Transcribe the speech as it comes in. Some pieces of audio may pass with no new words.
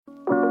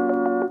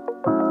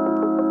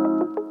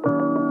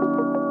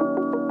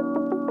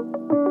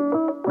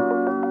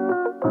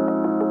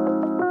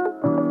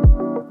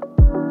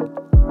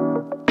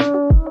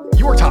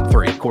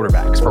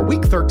quarterbacks for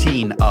week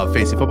 13 of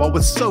fantasy football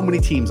with so many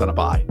teams on a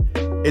bye.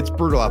 It's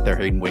brutal out there,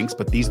 Hayden Winks,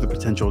 but these are the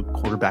potential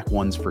quarterback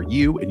ones for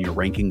you in your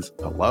rankings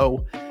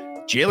below.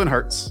 Jalen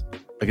Hurts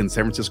against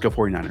San Francisco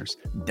 49ers.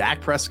 Dak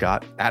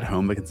Prescott at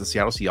home against the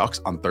Seattle Seahawks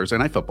on Thursday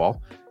Night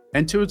Football.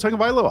 And Tua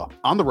Tagovailoa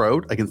on the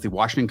road against the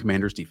Washington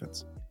Commanders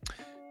defense.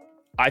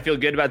 I feel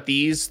good about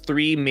these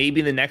three,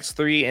 maybe the next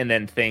three, and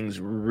then things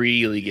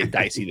really get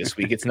dicey this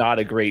week. It's not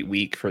a great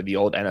week for the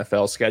old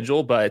NFL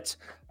schedule, but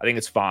I think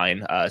it's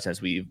fine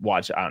since we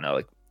watched,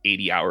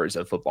 80 hours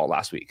of football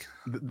last week.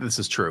 This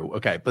is true.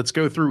 Okay, let's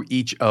go through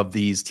each of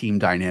these team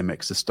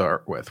dynamics to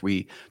start with.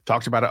 We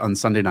talked about it on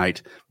Sunday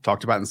night,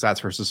 talked about it in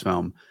Stats versus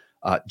Film.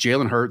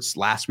 Jalen Hurts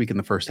last week in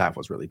the first half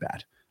was really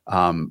bad.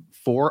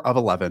 4 of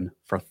 11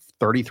 for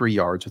 33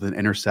 yards with an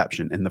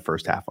interception in the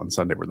first half on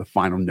Sunday were the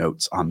final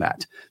notes on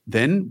that.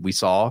 Then we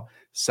saw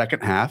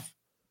second half,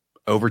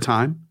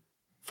 overtime,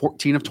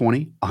 14 of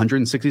 20,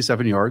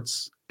 167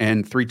 yards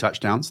and 3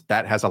 touchdowns.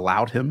 That has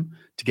allowed him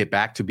to get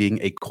back to being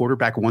a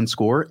quarterback one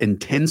score in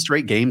 10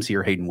 straight games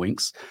here, Hayden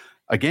Winks.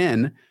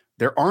 Again,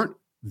 there aren't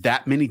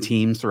that many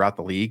teams throughout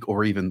the league,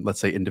 or even,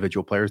 let's say,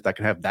 individual players that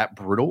can have that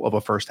brutal of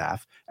a first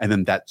half and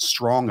then that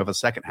strong of a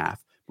second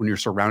half. When you're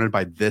surrounded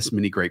by this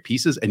many great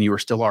pieces and you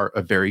still are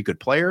a very good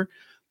player,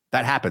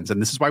 that happens.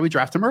 And this is why we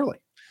draft him early.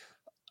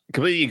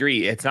 Completely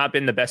agree. It's not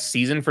been the best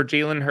season for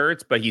Jalen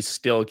Hurts, but he's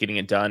still getting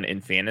it done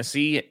in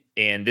fantasy.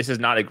 And this is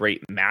not a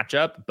great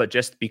matchup, but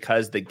just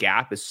because the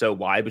gap is so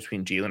wide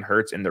between Jalen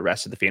Hurts and the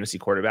rest of the fantasy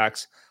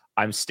quarterbacks,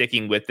 I'm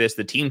sticking with this.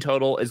 The team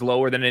total is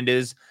lower than it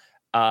is,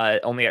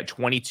 only at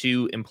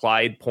 22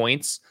 implied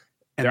points.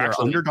 And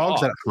they're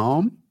underdogs at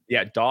home?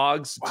 Yeah,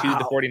 dogs to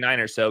the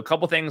 49ers. So a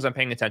couple things I'm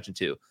paying attention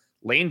to.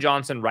 Lane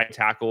Johnson, right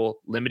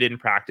tackle, limited in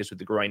practice with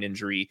the groin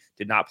injury,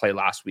 did not play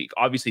last week.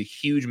 Obviously,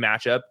 huge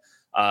matchup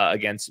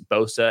against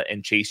Bosa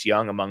and Chase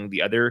Young, among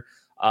the other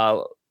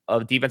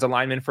defensive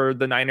linemen for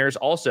the Niners.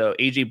 Also,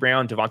 A.J.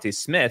 Brown, Devontae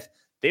Smith,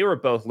 they were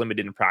both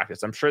limited in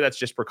practice. I'm sure that's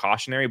just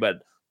precautionary,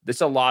 but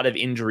there's a lot of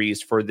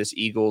injuries for this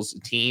Eagles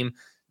team.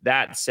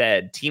 That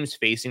said, teams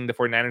facing the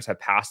 49ers have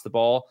passed the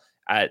ball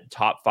at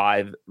top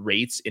 5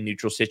 rates in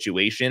neutral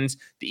situations.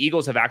 The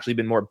Eagles have actually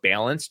been more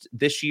balanced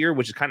this year,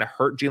 which has kind of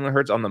hurt Jalen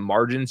Hurts on the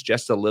margins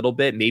just a little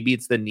bit. Maybe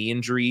it's the knee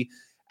injury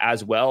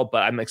as well,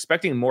 but I'm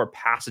expecting more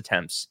pass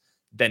attempts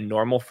than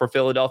normal for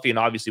Philadelphia. And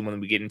obviously when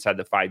we get inside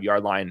the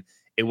 5-yard line,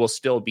 it will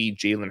still be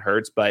Jalen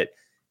Hurts. But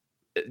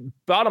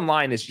bottom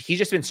line is he's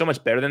just been so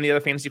much better than the other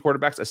fantasy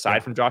quarterbacks,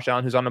 aside from Josh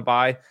Allen, who's on a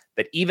bye,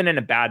 that even in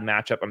a bad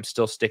matchup, I'm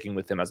still sticking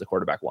with him as the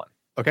quarterback 1.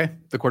 Okay,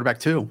 the quarterback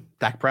 2,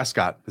 Dak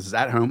Prescott. This is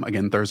at home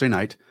again Thursday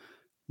night.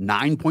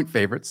 9-point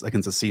favorites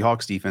against the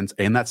Seahawks defense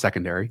and that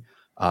secondary.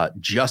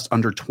 Just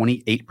under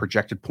 28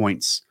 projected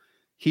points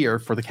here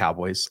for the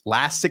Cowboys.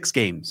 Last 6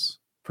 games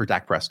for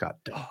Dak Prescott.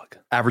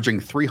 Averaging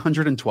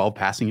 312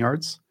 passing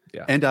yards.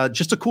 Yeah. And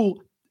just a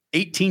cool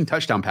 18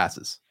 touchdown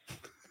passes.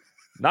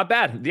 Not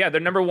bad. Yeah, they're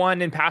number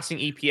 1 in passing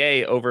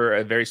EPA over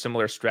a very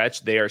similar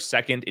stretch. They are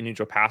second in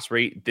neutral pass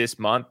rate this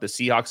month. The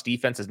Seahawks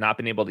defense has not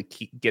been able to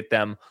get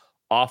them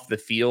off the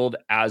field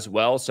as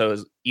well. So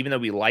even though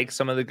we like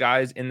some of the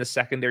guys in the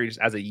secondary, just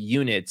as a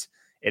unit,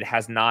 it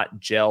has not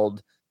gelled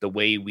the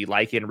way we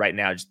like it right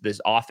now. Just this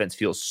offense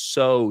feels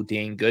so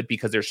dang good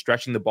because they're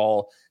stretching the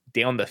ball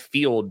down the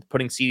field,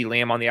 putting CeeDee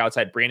Lamb on the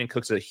outside. Brandon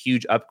Cooks is a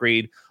huge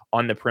upgrade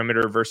on the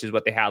perimeter versus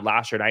what they had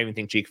last year. And I even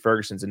think Jake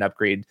Ferguson's an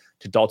upgrade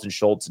to Dalton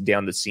Schultz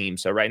down the seam.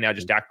 So right now,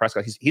 just Dak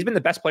Prescott, he's been the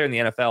best player in the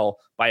NFL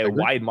by a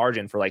wide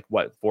margin for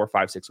 4,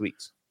 5, 6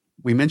 weeks.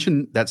 We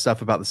mentioned that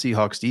stuff about the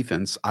Seahawks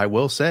defense. I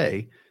will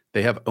say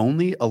they have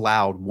only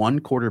allowed one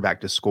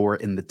quarterback to score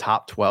in the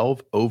top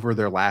 12 over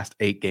their last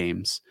 8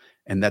 games.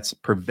 And that's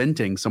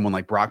preventing someone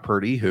like Brock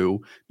Purdy,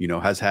 who,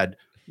 has had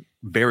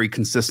very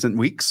consistent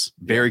weeks,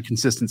 very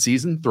consistent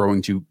season,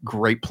 throwing to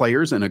great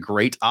players and a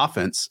great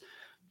offense,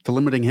 to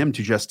limiting him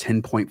to just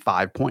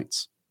 10.5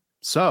 points.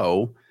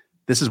 So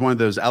this is one of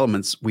those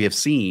elements we have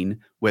seen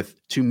with,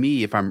 to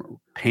me, if I'm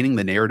painting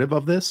the narrative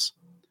of this,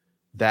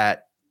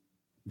 that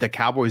the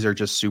Cowboys are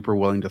just super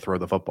willing to throw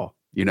the football,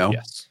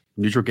 Yes.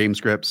 Neutral game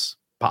scripts,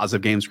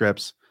 positive game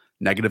scripts,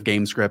 negative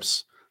game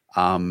scripts.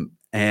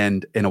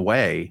 And in a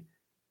way,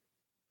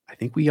 I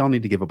think we all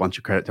need to give a bunch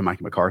of credit to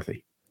Mike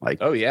McCarthy.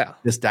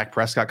 This Dak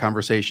Prescott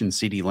conversation,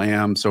 CeeDee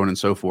Lamb, so on and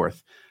so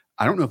forth.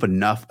 I don't know if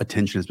enough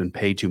attention has been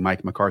paid to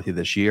Mike McCarthy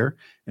this year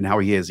and how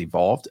he has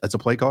evolved as a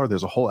play caller.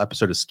 There's a whole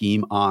episode of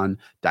Scheme on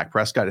Dak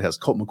Prescott. It has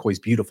Colt McCoy's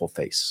beautiful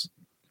face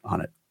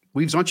on it.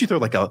 Weaves, why don't you throw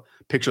a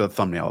picture of the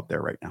thumbnail up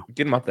there right now?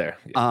 Get him up there.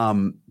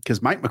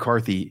 Because Mike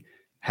McCarthy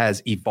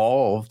has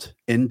evolved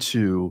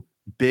into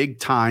big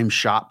time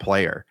shot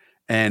player.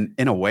 And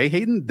in a way,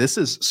 Hayden, this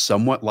is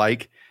somewhat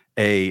like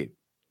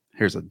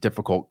here's a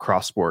difficult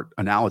cross sport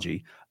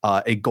analogy,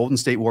 a Golden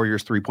State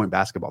Warriors 3-point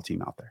basketball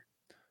team out there.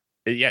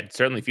 Yeah, it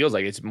certainly feels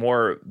like it's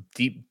more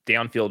deep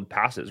downfield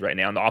passes right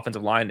now, and the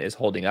offensive line is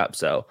holding up.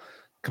 So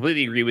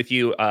completely agree with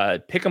you.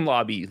 Pick'em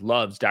Lobby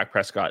loves Dak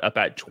Prescott up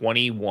at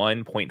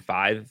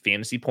 21.5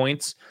 fantasy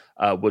points,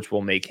 which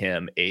will make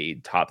him a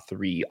top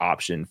 3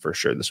 option for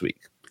sure this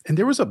week. And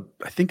there was I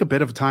think a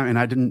bit of time, and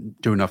I didn't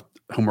do enough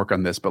homework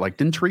on this, but like,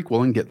 didn't Tariq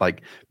Woolen get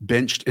like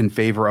benched in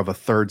favor of a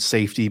third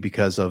safety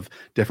because of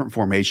different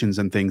formations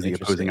and things the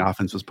opposing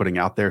offense was putting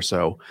out there?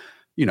 So,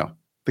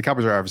 the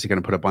Cowboys are obviously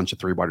going to put a bunch of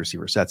 3 wide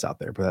receiver sets out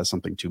there, but that's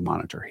something to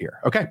monitor here.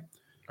 Okay.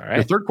 All right.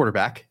 Your third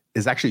quarterback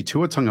is actually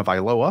Tua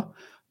Tagovailoa.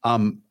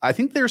 I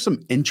think there's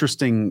some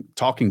interesting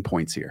talking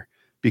points here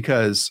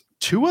because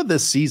Tua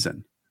this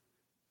season,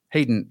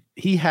 Hayden,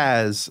 he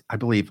has, I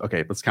believe,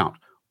 okay, let's count.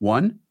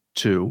 1,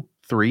 2,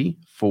 3,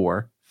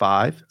 4,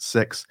 5,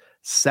 6,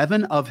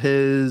 7 of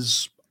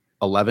his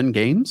 11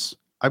 games,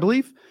 I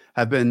believe,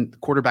 have been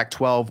quarterback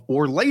 12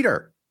 or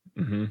later.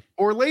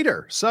 Or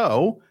later.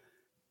 So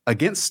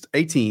against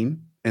a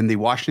team in the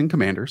Washington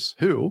Commanders,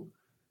 who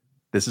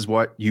this is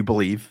what you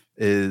believe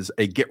is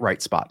a get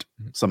right spot,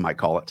 some might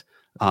call it,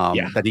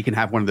 that he can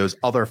have one of those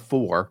other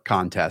 4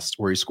 contests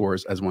where he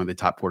scores as one of the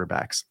top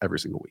quarterbacks every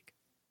single week.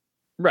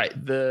 Right.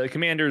 The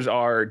Commanders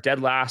are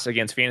dead last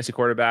against fantasy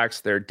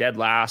quarterbacks. They're dead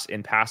last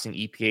in passing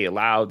EPA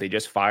allowed. They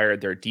just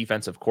fired their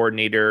defensive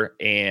coordinator,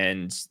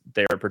 and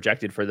they're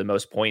projected for the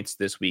most points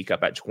this week,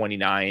 up at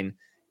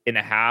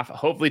 29.5.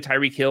 Hopefully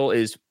Tyreek Hill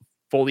is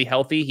fully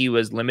healthy. He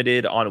was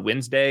limited on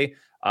Wednesday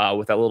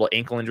with that little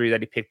ankle injury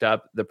that he picked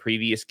up the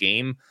previous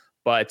game.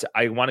 But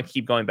I want to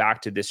keep going back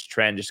to this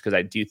trend just because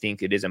I do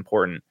think it is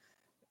important.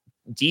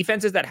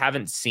 Defenses that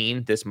haven't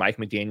seen this Mike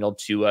McDaniel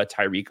Tua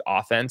Tyreek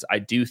offense, I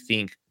do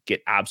think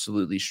get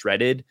absolutely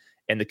shredded.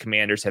 And the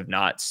Commanders have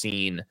not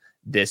seen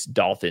this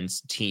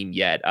Dolphins team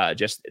yet.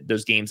 Just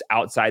those games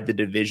outside the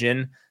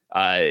division,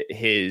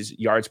 his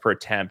yards per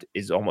attempt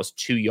is almost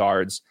 2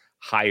 yards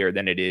higher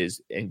than it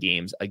is in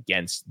games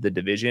against the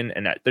division.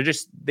 And that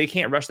they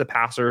can't rush the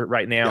passer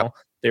right now. Yep.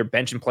 They're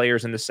benching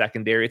players in the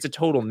secondary. It's a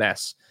total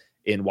mess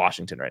in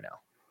Washington right now.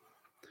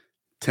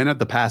 10 of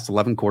the past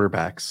 11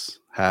 quarterbacks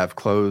have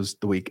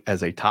closed the week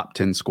as a top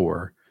 10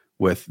 scorer,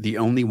 with the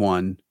only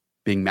one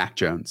being Mac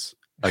Jones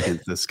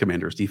against this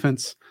Commanders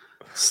defense.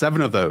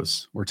 7 of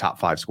those were top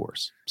 5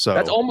 scores. So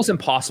that's almost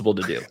impossible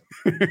to do.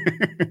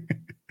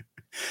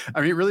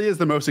 I mean, it really is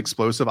the most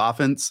explosive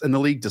offense in the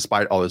league,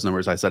 despite all those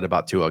numbers I said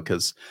about Tua,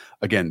 because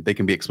again, they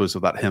can be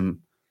explosive without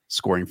him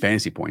scoring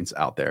fantasy points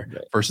out there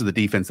versus the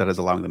defense that is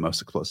allowing the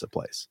most explosive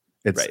plays.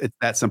 It's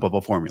that simple of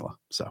a formula.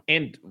 So,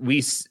 and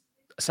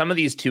some of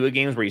these Tua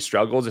games where he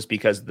struggles is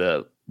because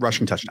the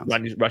rushing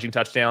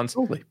touchdowns.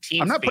 Totally.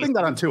 I'm not putting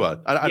that on Tua.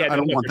 I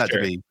don't want that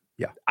to be.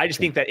 Yeah. I just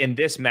think that in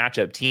this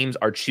matchup, teams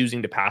are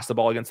choosing to pass the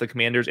ball against the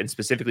Commanders and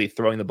specifically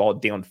throwing the ball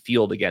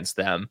downfield against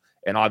them.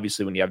 And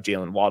obviously, when you have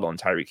Jalen Waddle and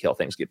Tyreek Hill,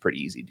 things get pretty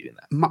easy doing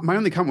that. My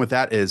only comment with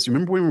that is,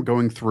 remember when we were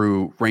going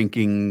through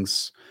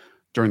rankings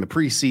during the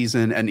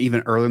preseason and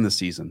even early in the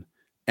season,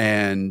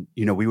 and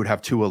we would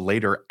have Tua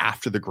later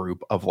after the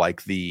group of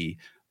like the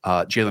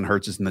Jalen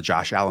Hurts and the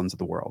Josh Allens of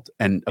the world.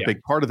 And a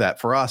big part of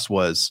that for us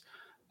was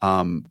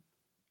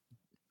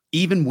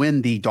even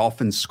when the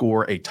Dolphins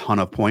score a ton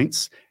of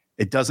points,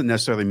 it doesn't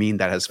necessarily mean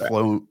that has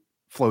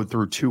flowed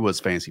through Tua's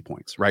fantasy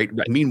points, right?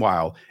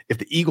 Meanwhile, if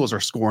the Eagles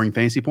are scoring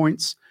fantasy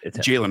points,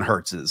 Jalen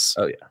Hurts is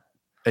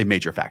a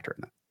major factor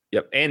in that.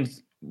 Yep. And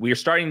we're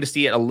starting to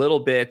see it a little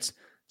bit.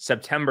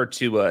 September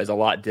Tua is a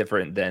lot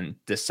different than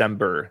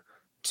December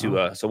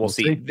Tua. So we'll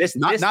see. This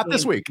week.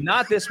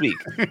 Not this week.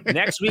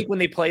 Next week when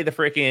they play the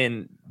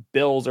freaking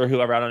Bills or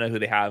whoever. I don't know who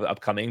they have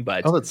upcoming,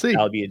 but let's see.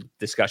 That'll be a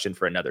discussion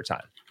for another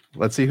time.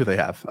 Let's see who they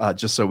have,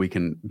 just so we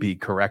can be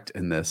correct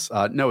in this.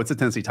 No, it's the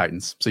Tennessee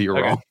Titans. So you're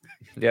wrong.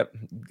 Yep.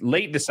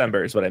 Late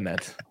December is what I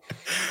meant.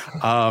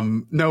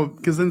 No,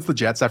 because then it's the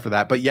Jets after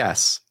that. But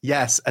yes,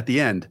 at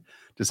the end,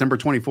 December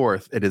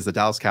 24th, it is the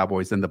Dallas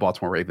Cowboys, then the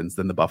Baltimore Ravens,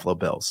 then the Buffalo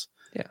Bills.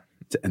 Yeah.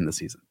 To end the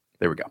season.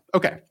 There we go.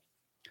 Okay.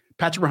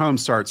 Patrick Mahomes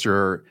starts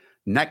your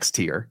next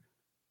tier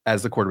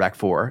as the quarterback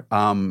 4.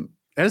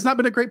 It has not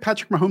been a great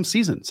Patrick Mahomes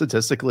season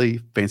statistically,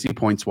 fantasy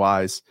points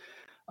wise.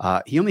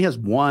 He only has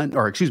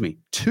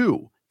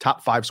 2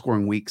 top 5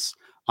 scoring weeks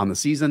on the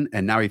season,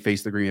 and now he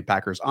faced the Green Bay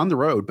Packers on the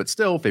road, but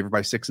still favored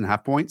by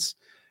 6.5 points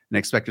and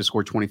expected to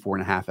score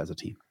 24.5 as a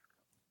team.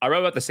 I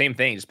wrote about the same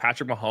thing. Just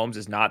Patrick Mahomes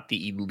is not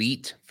the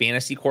elite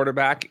fantasy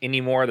quarterback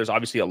anymore. There's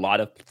obviously a lot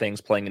of things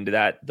playing into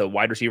that. The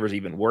wide receivers are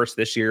even worse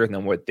this year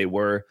than what they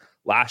were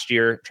last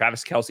year.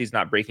 Travis Kelce's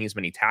not breaking as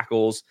many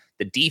tackles.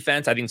 The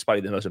defense, I think, is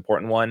probably the most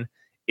important one,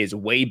 is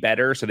way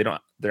better. So they're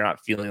not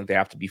feeling like they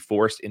have to be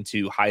forced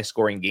into high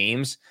scoring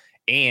games.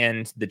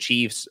 And the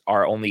Chiefs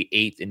are only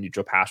 8th in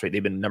neutral pass rate.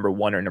 They've been number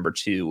 1 or number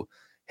 2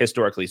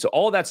 historically. So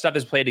all that stuff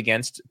is played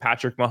against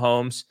Patrick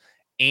Mahomes.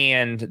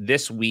 And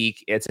this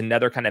week, it's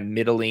another kind of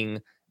middling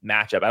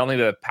matchup. I don't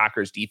think the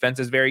Packers defense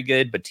is very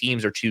good, but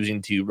teams are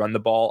choosing to run the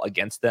ball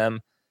against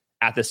them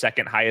at the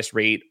second highest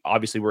rate.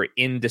 Obviously, we're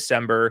in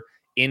December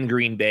in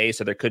Green Bay,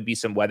 so there could be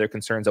some weather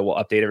concerns that we'll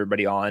update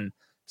everybody on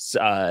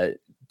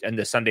in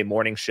the Sunday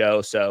morning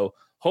show. So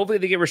hopefully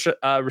they get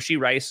Rashee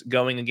Rice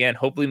going again.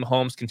 Hopefully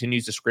Mahomes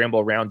continues to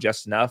scramble around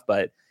just enough.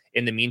 But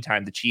in the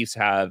meantime, the Chiefs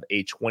have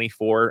a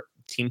 24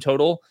 team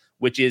total,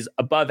 which is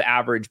above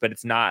average, but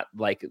it's not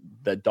like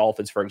the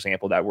Dolphins, for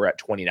example, that were at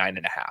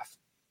 29.5.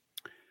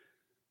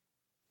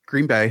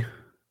 Green Bay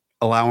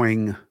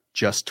allowing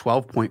just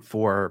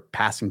 12.4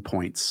 passing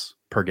points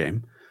per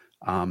game.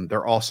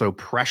 They're also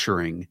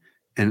pressuring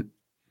and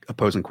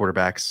opposing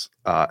quarterbacks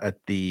at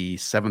the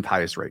 7th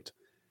highest rate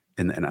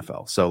in the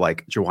NFL. So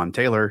like Jawan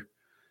Taylor,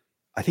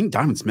 I think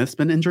Donovan Smith's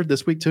been injured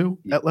this week too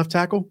at left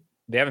tackle.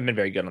 They haven't been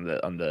very good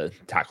on the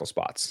tackle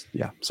spots.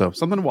 Yeah. So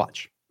something to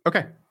watch.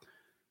 Okay.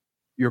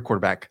 Your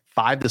quarterback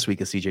 5 this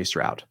week is CJ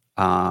Stroud.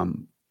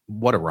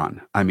 What a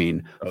run. I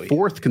mean,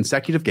 4th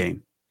consecutive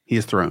game he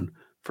has thrown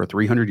for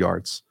 300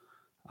 yards.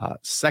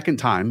 Second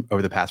time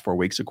over the past 4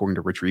 weeks, according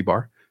to Rich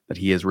Rebar, that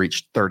he has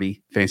reached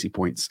 30 fantasy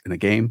points in a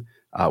game.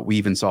 We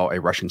even saw a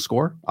rushing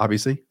score,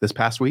 obviously, this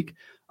past week.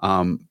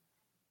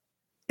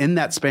 In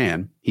that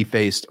span, he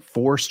faced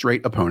 4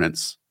 straight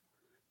opponents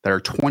that are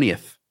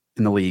 20th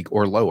in the league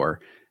or lower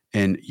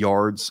in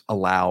yards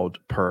allowed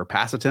per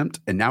pass attempt.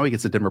 And now he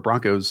gets the Denver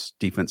Broncos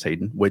defense,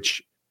 Hayden,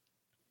 which,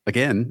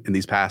 again, in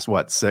these past,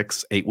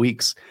 6-8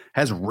 weeks,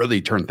 has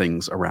really turned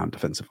things around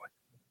defensively.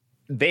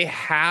 They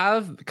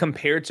have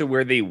compared to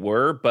where they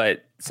were,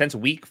 but since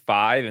week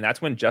 5, and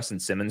that's when Justin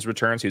Simmons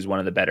returns, who's one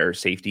of the better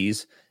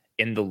safeties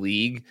in the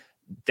league,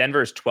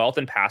 Denver is 12th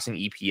in passing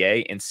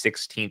EPA and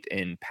 16th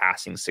in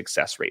passing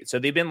success rate. So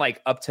they've been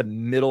like up to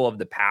middle of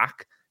the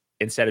pack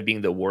instead of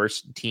being the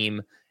worst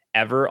team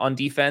ever on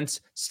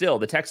defense. Still,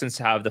 the Texans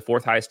have the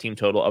 4th highest team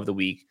total of the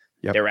week.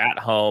 Yep. They're at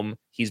home.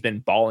 He's been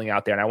balling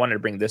out there. And I wanted to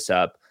bring this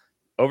up.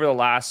 Over the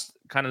last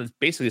kind of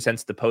basically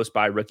since the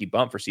post-bye rookie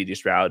bump for CJ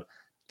Stroud,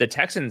 the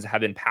Texans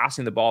have been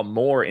passing the ball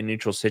more in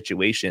neutral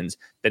situations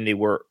than they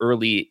were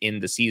early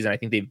in the season. I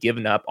think they've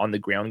given up on the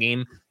ground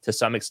game to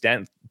some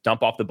extent,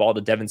 dump off the ball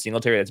to Devin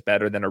Singletary. That's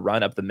better than a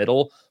run up the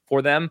middle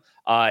for them.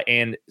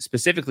 And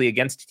specifically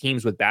against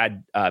teams with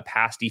bad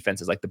pass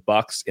defenses like the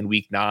Bucs in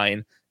week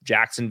 9,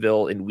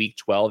 Jacksonville in week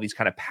 12, these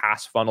kind of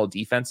pass funnel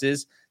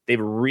defenses, they've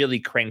really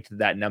cranked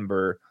that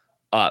number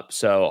up.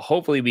 So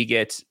hopefully we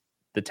get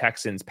the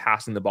Texans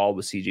passing the ball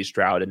with CJ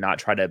Stroud and not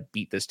try to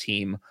beat this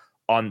team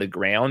on the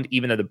ground,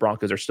 even though the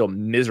Broncos are still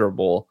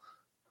miserable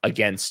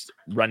against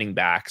running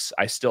backs.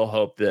 I still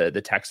hope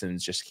the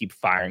Texans just keep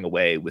firing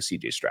away with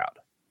CJ Stroud.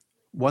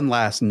 One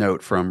last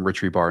note from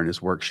Rich Rebar in his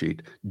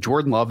worksheet.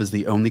 Jordan Love is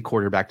the only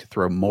quarterback to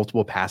throw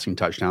multiple passing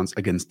touchdowns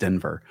against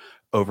Denver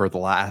over the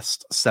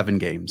last 7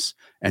 games.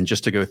 And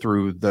just to go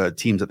through the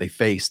teams that they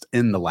faced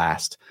in the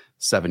last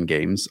 7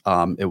 games,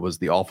 it was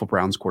the awful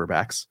Browns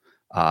quarterbacks.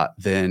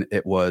 Then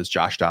it was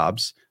Josh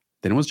Dobbs.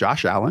 Then it was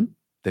Josh Allen.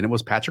 Then it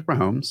was Patrick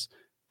Mahomes.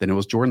 Then it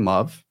was Jordan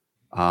Love.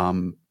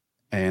 And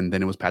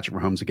then it was Patrick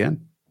Mahomes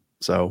again.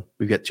 So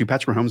we've got 2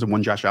 Patrick Mahomes and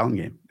 1 Josh Allen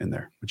game in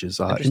there, which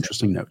is an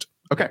interesting note.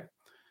 Okay.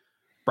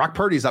 Brock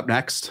Purdy's up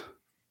next.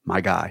 My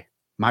guy,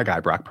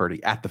 Brock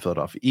Purdy at the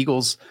Philadelphia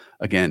Eagles.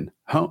 Again,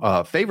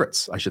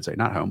 favorites, I should say,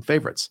 not home,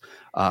 favorites.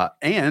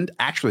 And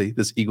actually,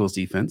 this Eagles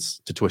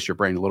defense, to twist your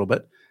brain a little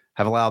bit,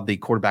 have allowed the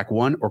quarterback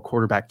 1 or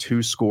quarterback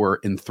 2 score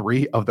in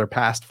 3 of their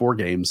past 4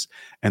 games.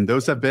 And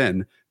those have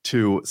been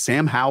to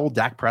Sam Howell,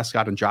 Dak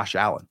Prescott, and Josh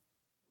Allen.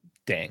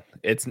 Dang,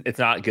 it's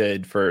not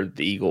good for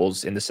the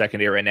Eagles in the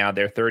secondary right now.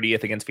 They're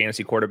 30th against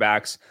fantasy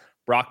quarterbacks.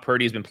 Brock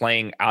Purdy has been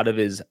playing out of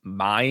his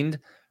mind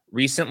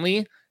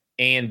recently.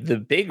 And the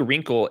big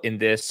wrinkle in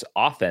this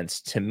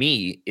offense to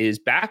me is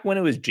back when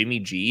it was Jimmy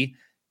G,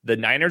 the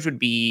Niners would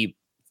be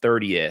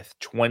 30th,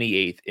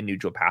 28th in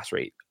neutral pass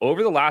rate.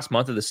 Over the last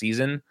month of the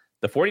season,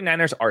 the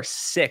 49ers are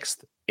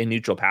 6th in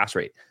neutral pass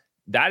rate.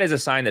 That is a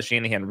sign that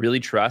Shanahan really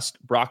trusts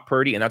Brock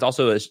Purdy. And that's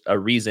also a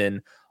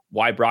reason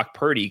why Brock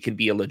Purdy can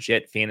be a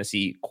legit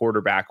fantasy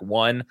quarterback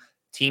 1.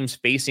 Teams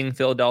facing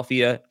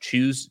Philadelphia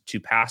choose to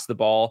pass the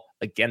ball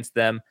against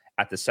them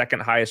at the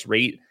 2nd highest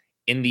rate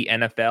in the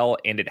NFL,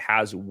 and it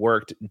has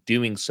worked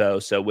doing so.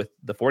 So with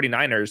the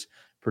 49ers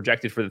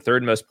projected for the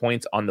 3rd most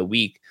points on the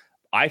week,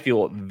 I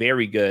feel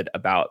very good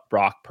about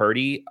Brock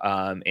Purdy,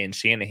 and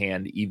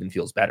Shanahan even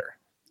feels better.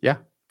 Yeah,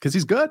 because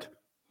he's good.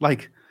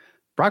 Like,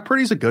 Brock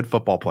Purdy's a good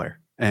football player.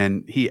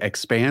 And he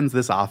expands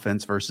this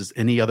offense versus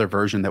any other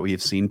version that we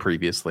have seen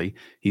previously.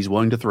 He's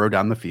willing to throw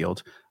down the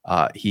field.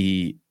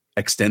 He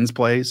extends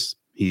plays.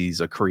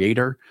 He's a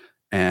creator.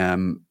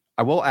 And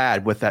I will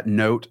add with that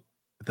note,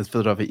 the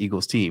Philadelphia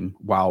Eagles team,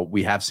 while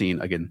we have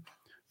seen, again,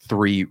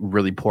 3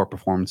 really poor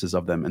performances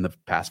of them in the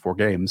past 4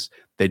 games,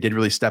 they did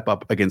really step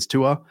up against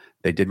Tua.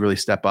 They did really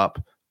step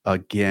up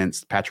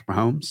against Patrick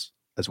Mahomes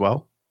as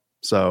well.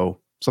 So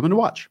something to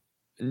watch.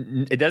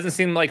 It doesn't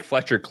seem like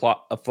Fletcher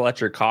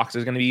Cox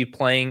is going to be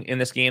playing in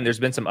this game. There's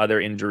been some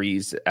other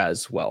injuries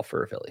as well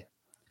for Philly.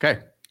 Okay.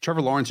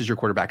 Trevor Lawrence is your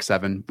quarterback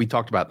 7. We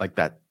talked about like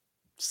that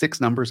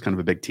 6 numbers, kind of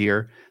a big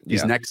tier.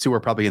 These next 2 are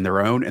probably in their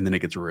own, and then it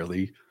gets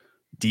really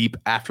deep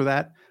after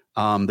that.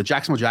 The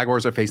Jacksonville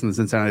Jaguars are facing the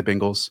Cincinnati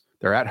Bengals.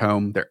 They're at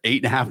home. They're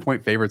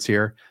 8.5-point favorites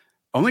here.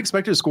 Only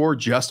expected to score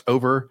just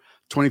over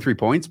 23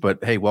 points,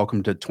 but hey,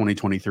 welcome to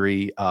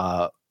 2023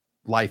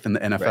 life in the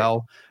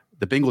NFL. Right.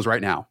 The Bengals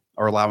right now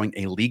are allowing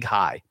a league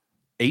high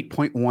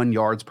 8.1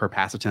 yards per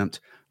pass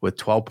attempt with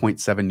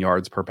 12.7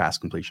 yards per pass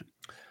completion.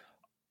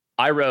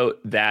 I wrote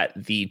that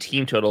the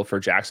team total for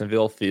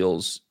Jacksonville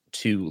feels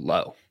too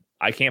low.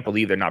 I can't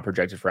believe they're not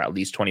projected for at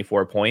least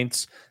 24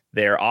 points.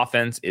 Their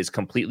offense is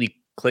completely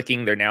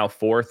clicking. They're now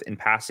 4th in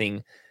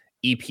passing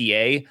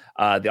EPA.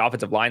 The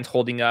offensive line's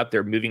holding up.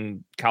 They're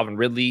moving Calvin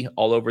Ridley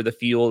all over the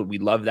field. We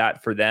love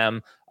that for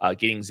them.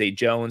 Getting Zay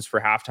Jones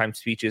for halftime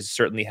speeches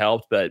certainly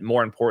helped. But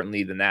more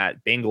importantly than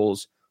that,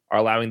 Bengals are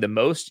allowing the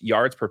most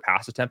yards per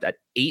pass attempt at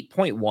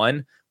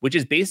 8.1, which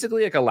is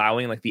basically like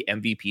allowing like the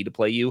MVP to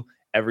play you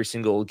every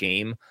single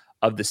game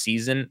of the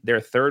season. They're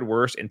 3rd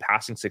worst in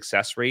passing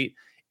success rate.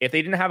 If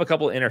they didn't have a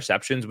couple of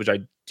interceptions, which I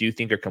do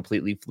think are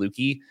completely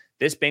fluky,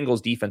 this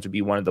Bengals defense would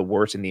be one of the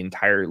worst in the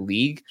entire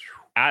league.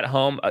 At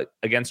home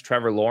against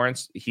Trevor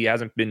Lawrence, he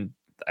hasn't been,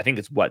 I think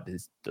it's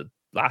the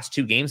last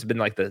 2 games have been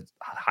like the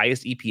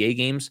highest EPA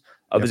games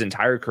of his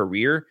entire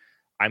career.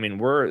 I mean,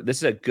 this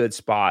is a good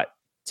spot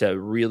to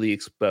really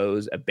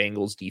expose a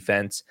Bengals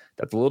defense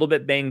that's a little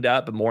bit banged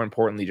up, but more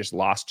importantly, just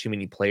lost too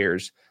many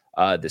players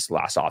this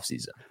last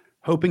offseason.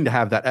 Hoping to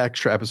have that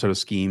extra episode of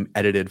Scheme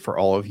edited for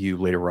all of you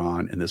later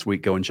on in this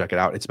week. Go and check it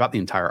out. It's about the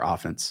entire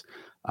offense,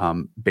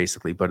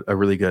 basically, but a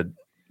really good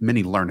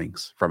many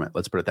learnings from it.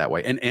 Let's put it that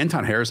way. And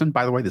Anton Harrison,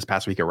 by the way, this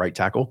past week at right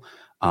tackle,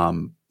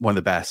 one of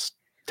the best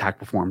tackle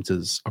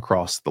performances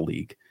across the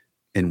league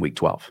in week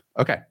 12.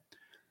 Okay.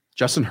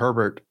 Justin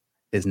Herbert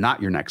is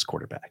not your next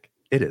quarterback.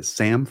 It is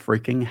Sam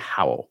freaking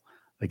Howell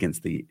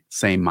against the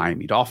same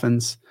Miami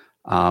Dolphins.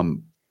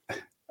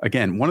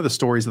 Again, one of the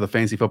stories of the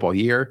fantasy football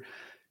year,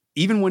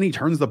 even when he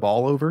turns the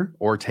ball over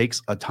or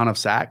takes a ton of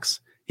sacks,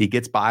 he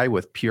gets by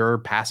with pure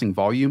passing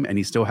volume and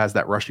he still has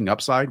that rushing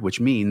upside, which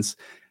means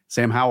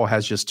Sam Howell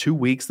has just 2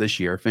 weeks this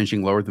year,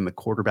 finishing lower than the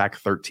quarterback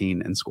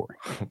 13 in scoring.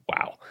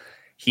 Wow.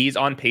 He's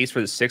on pace for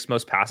the 6th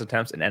most pass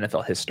attempts in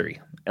NFL history.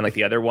 And like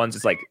the other ones,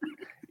 it's like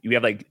you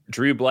have like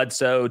Drew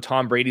Bledsoe,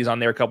 Tom Brady's on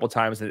there a couple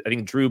times. I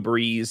think Drew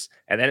Brees,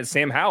 and then it's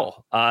Sam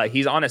Howell.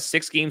 He's on a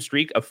 6-game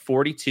streak of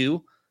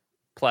 42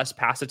 plus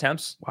pass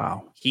attempts.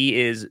 Wow. He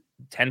is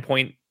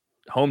 10-point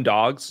home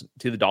dogs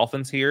to the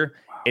Dolphins here.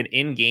 Wow. And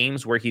in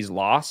games where he's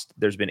lost,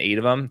 there's been 8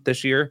 of them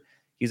this year.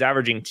 He's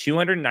averaging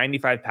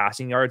 295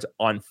 passing yards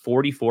on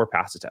 44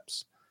 pass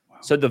attempts. Wow.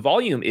 So the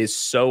volume is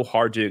so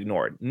hard to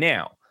ignore.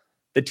 Now,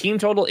 the team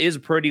total is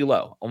pretty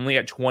low, only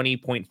at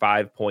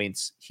 20.5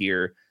 points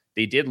here.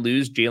 They did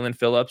lose Jalen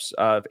Phillips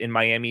in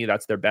Miami.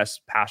 That's their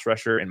best pass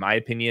rusher, in my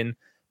opinion.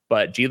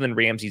 But Jalen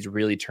Ramsey's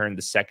really turned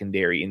the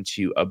secondary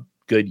into a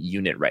good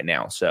unit right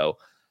now. So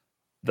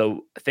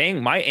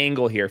my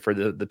angle here for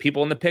the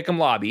people in the Pick'em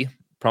lobby,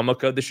 promo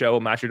code the show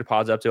will match your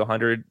deposit up to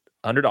 $100.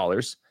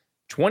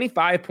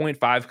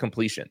 25.5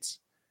 completions.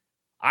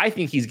 I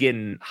think he's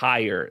getting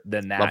higher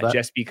than that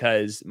just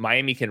because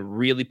Miami can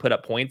really put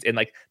up points and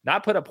like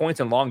not put up points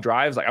in long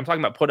drives. Like I'm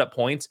talking about put up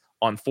points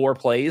on 4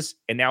 plays.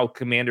 And now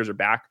Commanders are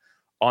back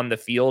on the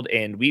field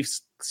and we've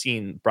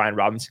seen Brian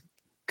Robinson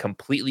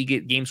completely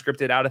get game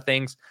scripted out of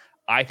things.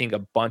 I think a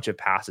bunch of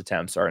pass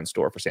attempts are in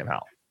store for Sam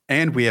Howell.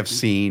 And we have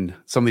seen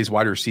some of these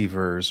wide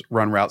receivers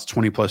run routes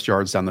 20 plus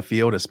yards down the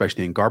field,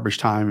 especially in garbage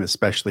time,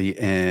 especially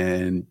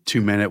in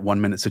 2-minute,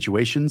 1-minute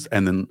situations.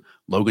 And then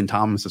Logan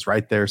Thomas is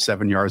right there,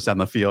 7 yards down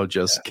the field,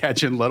 just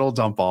catching little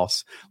dump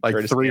offs, like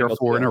Curtis 3 or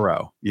 4 in a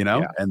row,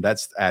 and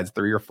that's adds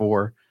 3 or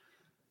 4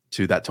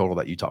 to that total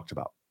that you talked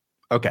about.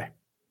 Okay.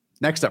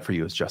 Next up for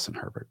you is Justin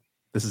Herbert.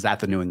 This is at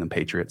the New England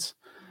Patriots.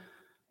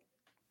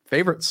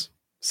 Favorites,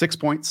 6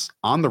 points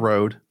on the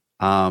road.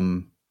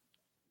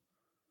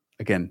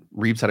 Again,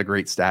 Reeves had a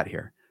great stat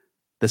here.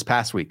 This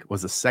past week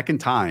was the second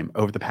time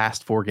over the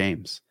past 4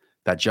 games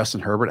that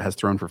Justin Herbert has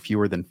thrown for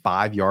fewer than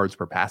 5 yards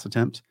per pass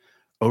attempt.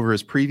 Over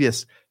his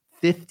previous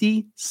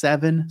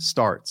 57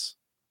 starts,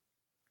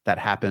 that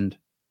happened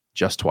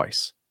just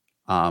twice.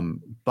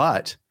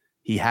 But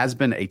he has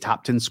been a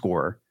top 10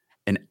 scorer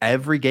in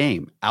every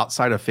game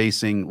outside of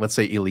facing, let's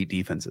say, elite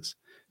defenses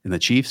in the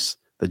Chiefs,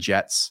 the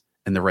Jets,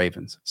 and the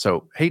Ravens.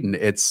 So, Hayden,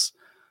 it's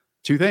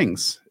 2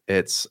 things.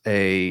 It's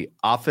a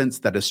offense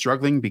that is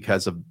struggling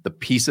because of the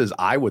pieces,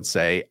 I would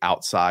say,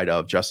 outside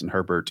of Justin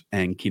Herbert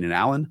and Keenan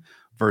Allen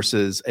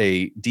versus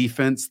a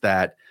defense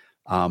that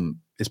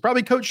is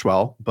probably coached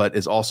well, but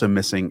is also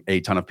missing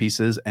a ton of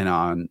pieces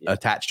and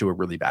attached to a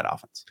really bad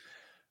offense.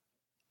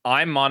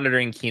 I'm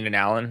monitoring Keenan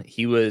Allen.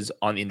 He was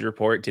on the injury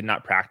report, did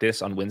not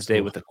practice on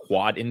Wednesday with a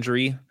quad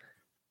injury.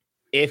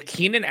 If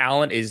Keenan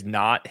Allen is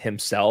not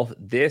himself,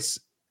 this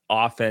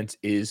offense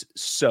is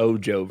so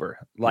Jover.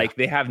 Like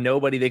they have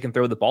nobody they can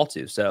throw the ball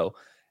to. So,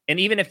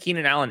 and even if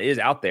Keenan Allen is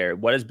out there,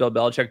 what does Bill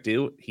Belichick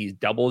do? He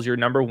doubles your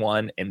number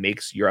 1 and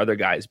makes your other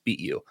guys beat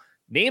you.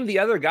 Name the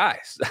other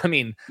guys. I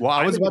mean, well,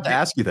 I was about to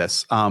ask you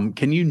this.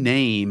 Can you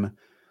name,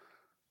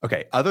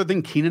 other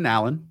than Keenan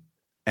Allen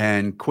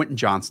and Quentin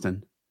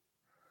Johnston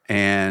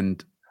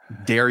and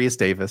Darius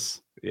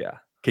Davis? Yeah.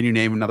 Can you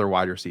name another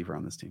wide receiver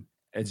on this team?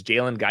 It's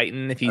Jalen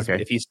Guyton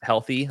if he's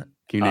healthy. Can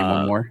you name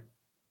one more?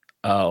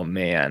 Oh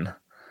man,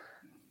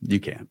 you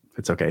can't.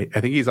 It's okay.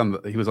 I think he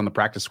was on the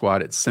practice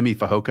squad. It's Simi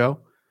Fehoko.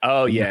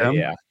 Oh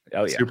yeah.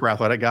 Oh yeah. Super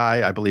athletic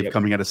guy, I believe,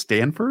 coming out of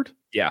Stanford.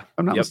 Yeah, if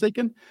I'm not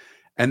mistaken.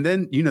 And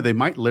then they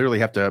might literally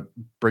have to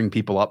bring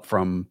people up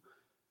from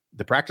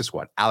the practice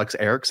squad. Alex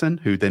Erickson,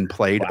 who then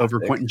played over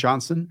Quentin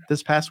Johnson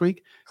this past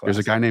week. There's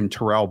a guy named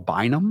Terrell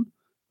Bynum.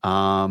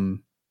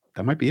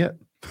 That might be it.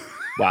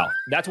 Wow.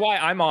 That's why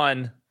I'm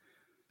on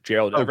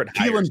Gerald Everett.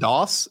 Keelan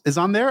Doss is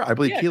on there. I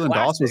believe Keelan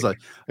Doss was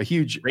a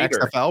huge Raider.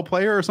 XFL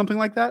player or something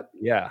like that.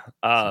 Yeah.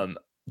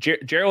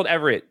 Gerald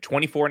Everett,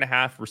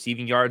 24.5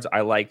 receiving yards.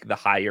 I like the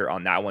higher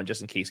on that one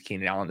just in case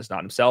Keenan Allen is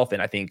not himself.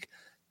 And I think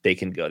they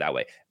can go that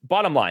way.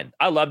 Bottom line,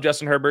 I love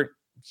Justin Herbert.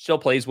 Still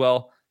plays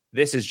well.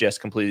 This is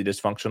just completely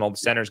dysfunctional. The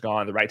center's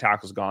gone. The right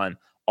tackle's gone.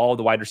 All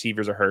the wide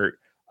receivers are hurt.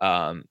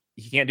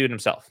 He can't do it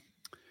himself.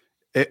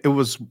 It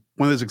was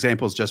one of those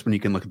examples just when you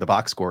can look at the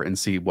box score and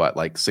see what,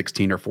 like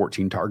 16 or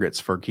 14 targets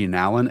for Keenan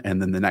Allen.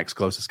 And then the next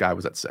closest guy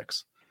was at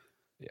 6.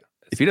 Yeah.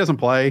 If he doesn't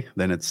play,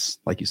 then it's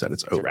like you said,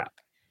 it's over. A wrap.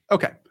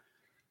 Okay.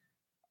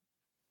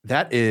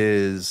 That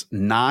is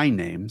 9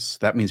 names.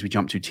 That means we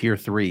jump to tier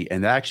 3.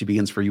 And that actually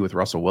begins for you with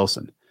Russell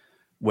Wilson,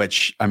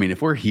 which, I mean,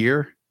 if we're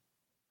here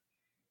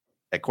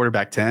at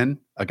quarterback 10,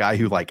 a guy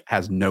who like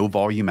has no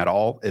volume at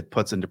all, it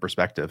puts into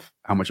perspective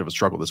how much of a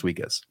struggle this week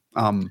is.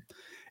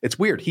 It's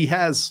weird. He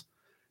has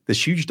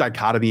this huge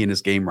dichotomy in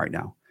his game right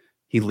now.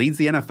 He leads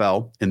the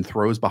NFL in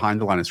throws behind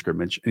the line of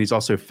scrimmage, and he's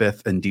also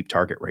 5th in deep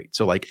target rate.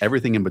 So like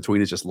everything in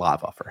between is just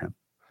lava for him.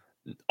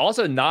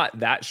 Also not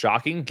that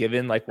shocking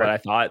given like what I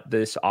thought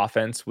this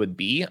offense would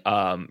be.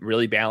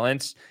 Really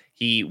balanced.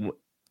 He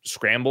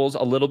scrambles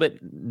a little bit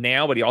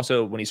now, but he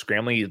also, when he's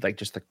scrambling, he like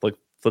just like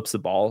flips the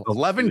ball.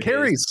 11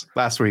 carries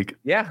last week.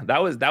 Yeah,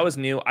 that was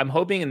new. I'm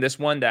hoping in this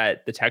one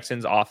that the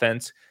Texans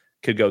offense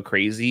could go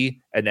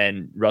crazy, and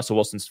then Russell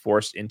Wilson's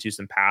forced into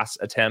some pass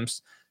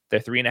attempts. They're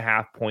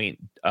 3.5 point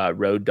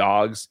road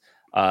dogs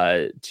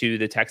to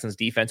the Texans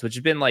defense, which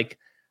has been like,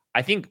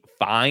 I think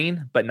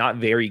fine, but not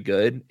very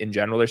good in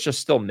general. There's just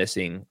still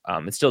missing.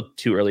 It's still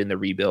too early in the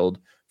rebuild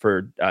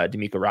for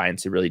D'Amico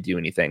Ryans to really do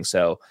anything.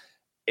 So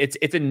it's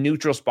a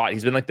neutral spot.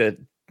 He's been like the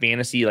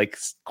fantasy like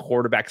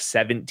quarterback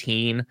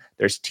 17.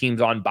 There's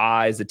teams on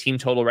buys. The team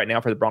total right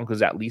now for the Broncos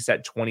is at least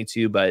at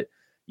 22, but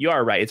you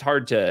are right. It's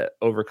hard to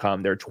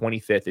overcome. They're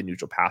 25th in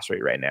neutral pass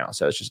rate right now.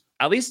 So it's just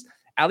at least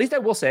I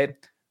will say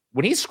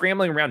when he's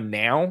scrambling around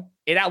now,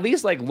 it at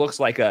least like looks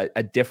like a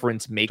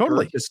difference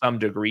maker to some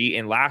degree.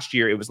 And last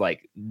year it was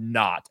like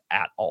not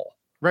at all.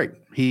 Right.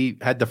 He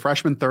had the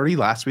freshman 30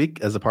 last week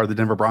as a part of the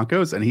Denver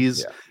Broncos, and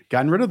he's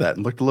gotten rid of that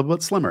and looked a little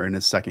bit slimmer in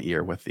his second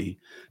year with the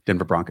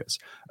Denver Broncos.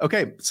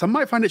 Okay. Some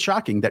might find it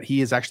shocking that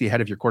he is actually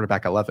ahead of your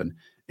quarterback 11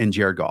 in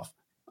Jared Goff.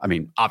 I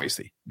mean,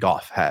 obviously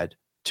Goff had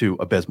 2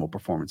 abysmal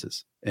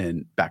performances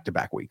in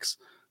back-to-back weeks.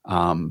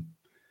 The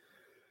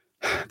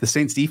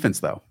Saints defense,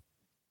 though,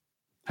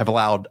 have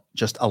allowed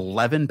just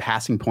 11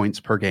 passing points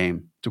per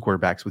game to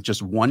quarterbacks, with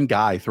just one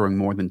guy throwing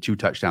more than 2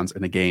 touchdowns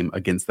in a game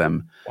against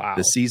them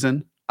this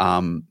season.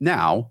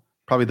 Now,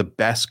 probably the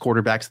best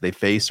quarterbacks they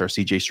face are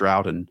CJ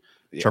Stroud and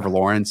Trevor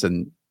Lawrence,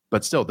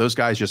 but still, those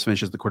guys just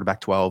finish as the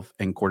quarterback 12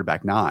 and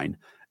quarterback 9.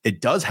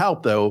 It does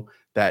help, though,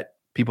 that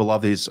people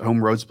love these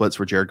home road splits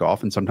for Jared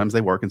Goff, and sometimes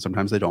they work and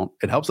sometimes they don't.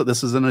 It helps that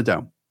this is in a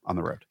dome on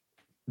the road.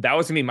 That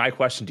was gonna be my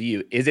question to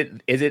you. Is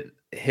it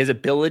his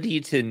ability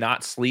to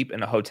not sleep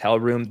in a hotel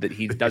room that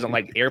he doesn't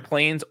like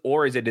airplanes,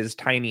 or is it his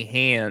tiny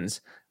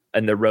hands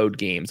in the road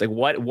games? Like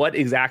what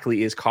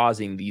exactly is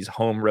causing these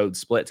home road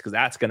splits? Because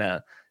that's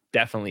gonna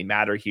definitely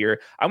matter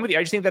here. I'm with you.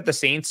 I just think that the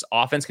Saints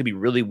offense could be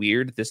really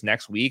weird this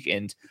next week,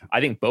 and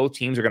I think both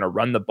teams are gonna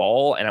run the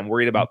ball, and I'm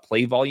worried about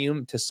play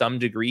volume to some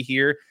degree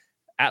here.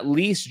 At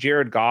least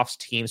Jared Goff's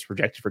team's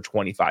projected for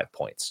 25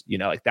 points. You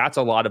know, like that's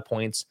a lot of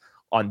points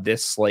on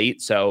this slate.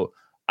 So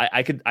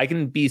I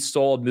can be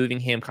sold moving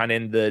him kind of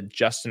in the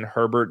Justin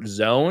Herbert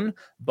zone,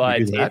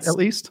 but at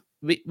least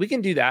we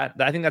can do that.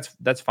 I think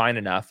that's fine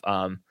enough.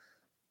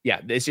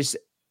 It's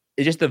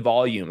just the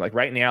volume. Like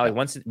right now, like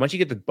once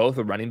you get both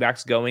the running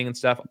backs going and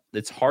stuff,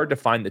 it's hard to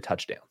find the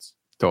touchdowns.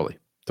 Totally.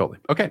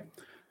 Okay.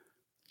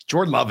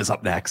 Jordan Love is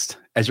up next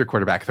as your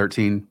quarterback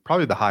 13,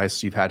 probably the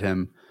highest you've had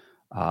him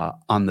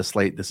on the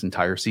slate this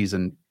entire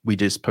season. We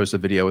just posted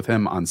a video with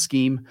him on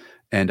Scheme,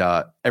 and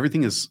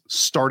everything is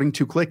starting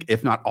to click,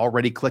 if not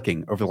already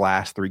clicking, over the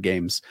last 3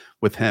 games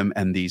with him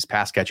and these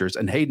pass catchers.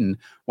 And Hayden,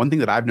 one thing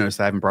that I've noticed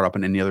that I haven't brought up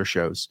in any other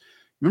shows,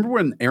 remember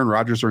when Aaron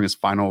Rodgers during his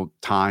final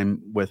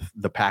time with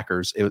the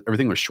Packers,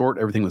 everything was short,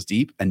 everything was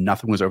deep, and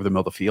nothing was over the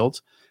middle of the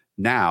field.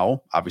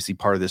 Now, obviously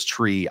part of this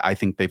tree, I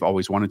think they've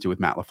always wanted to with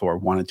Matt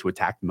LaFleur, wanted to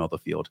attack the middle of the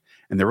field.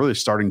 And they're really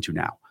starting to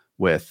now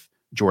with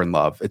Jordan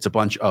Love. It's a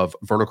bunch of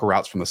vertical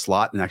routes from the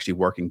slot and actually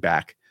working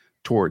back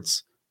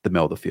towards the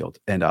middle of the field.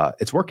 And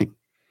it's working.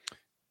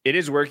 It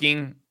is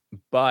working,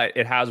 but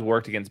it has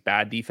worked against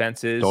bad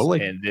defenses.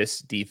 Totally. And this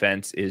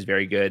defense is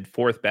very good.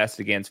 4th best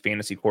against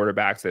fantasy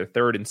quarterbacks. They're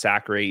 3rd in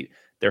sack rate.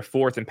 They're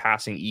 4th in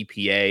passing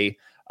EPA.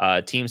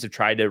 Teams have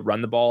tried to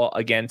run the ball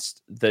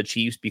against the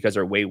Chiefs because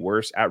they're way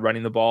worse at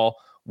running the ball.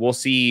 We'll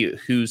see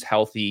who's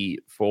healthy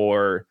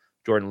for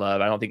Jordan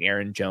Love. I don't think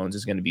Aaron Jones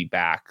is going to be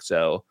back.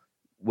 So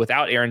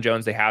without Aaron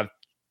Jones, they have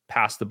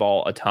passed the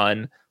ball a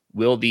ton.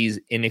 Will these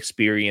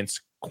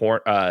inexperienced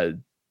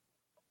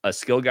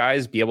skill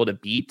guys be able to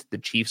beat the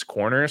Chiefs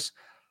corners?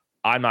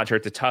 I'm not sure.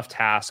 It's a tough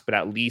task, but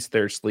at least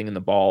they're slinging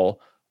the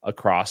ball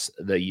across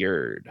the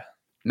yard.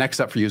 Next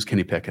up for you is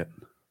Kenny Pickett,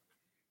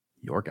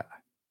 your guy.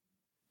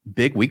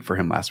 Big week for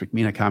him last week.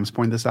 Mina Kimes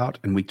pointed this out.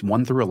 In week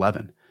 1 through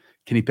 11,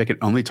 Kenny Pickett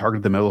only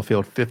targeted the middle of the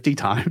field 50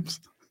 times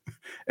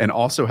and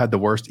also had the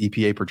worst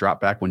EPA per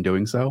drop back when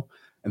doing so.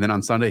 And then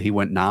on Sunday, he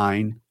went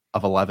 9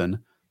 of 11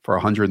 for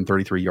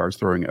 133 yards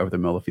throwing over the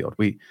middle of the field.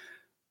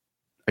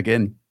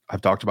 Again,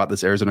 I've talked about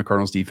this Arizona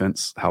Cardinals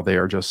defense, how they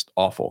are just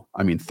awful.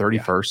 I mean,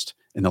 31st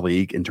in the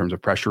league in terms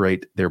of pressure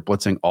rate. They're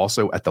blitzing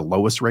also at the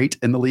lowest rate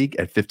in the league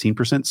at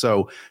 15%.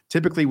 So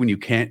typically when you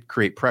can't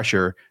create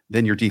pressure,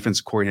 then your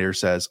defense coordinator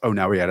says, oh,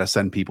 now we got to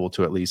send people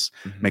to at least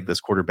make this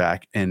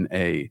quarterback in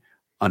a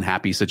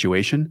unhappy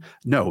situation.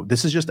 No,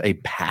 this is just a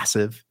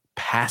passive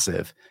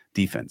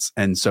defense.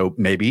 And so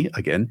maybe,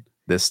 again,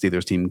 this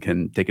Steelers team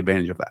can take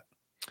advantage of that.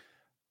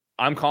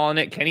 I'm calling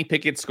it. Kenny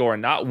Pickett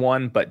scoring not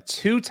 1, but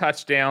 2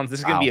 touchdowns. This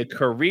is going to be a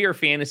career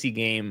fantasy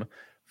game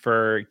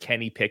for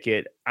Kenny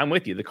Pickett. I'm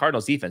with you. The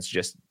Cardinals defense is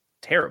just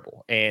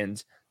terrible,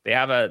 and they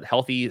have a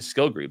healthy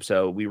skill group.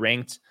 So we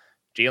ranked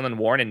Jaylen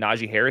Warren and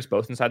Najee Harris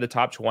both inside the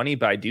top 20,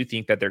 but I do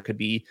think that there could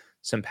be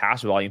some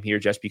pass volume here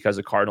just because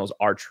the Cardinals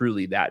are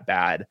truly that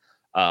bad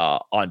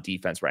on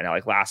defense right now.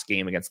 Like last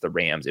game against the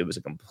Rams, it was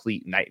a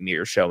complete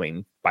nightmare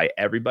showing by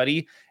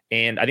everybody.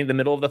 And I think the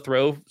middle of the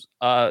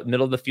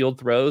field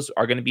throws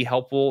are going to be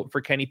helpful for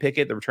Kenny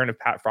Pickett. The return of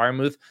Pat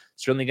Freiermuth is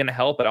certainly going to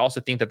help. But I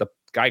also think that the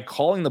guy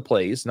calling the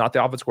plays, not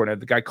the offense coordinator,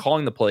 the guy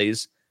calling the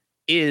plays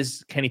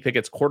is Kenny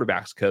Pickett's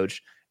quarterbacks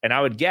coach. And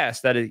I would guess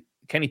that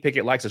Kenny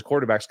Pickett likes his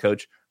quarterbacks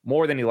coach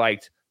more than he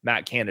liked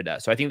Matt Canada.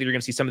 So I think that you're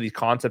going to see some of these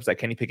concepts that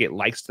Kenny Pickett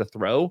likes to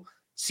throw,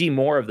 see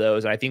more of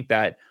those. And I think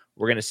that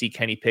we're going to see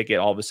Kenny Pickett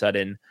all of a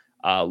sudden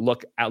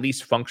look at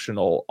least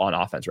functional on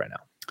offense right now.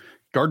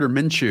 Gardner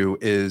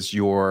Minshew is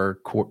your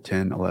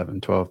 10, 11,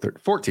 12, 13,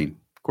 14.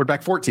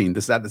 Quarterback 14.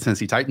 This is at the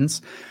Tennessee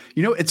Titans.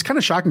 You know, it's kind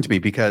of shocking to me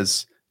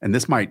because, and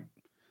this might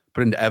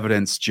put into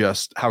evidence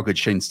just how good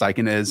Shane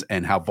Steichen is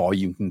and how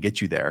volume can get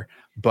you there.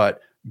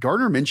 But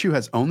Gardner Minshew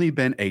has only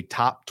been a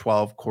top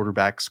 12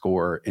 quarterback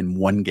scorer in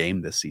 1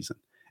 game this season.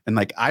 And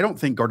I don't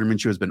think Gardner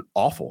Minshew has been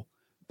awful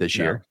this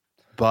year,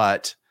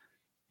 but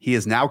he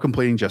is now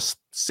completing just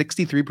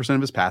 63%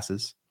 of his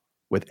passes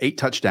with 8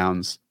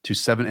 touchdowns to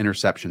 7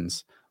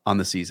 interceptions on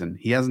the season.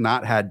 He has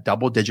not had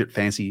double-digit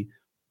fantasy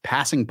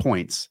passing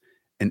points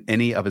in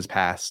any of his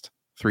past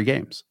 3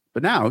 games.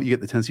 But now you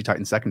get the Tennessee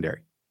Titans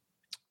secondary.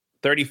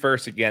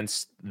 31st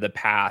against the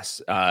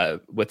pass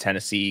with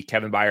Tennessee.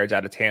 Kevin Byard's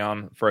out of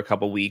town for a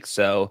couple weeks.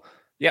 So,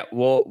 yeah,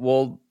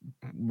 we'll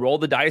roll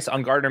the dice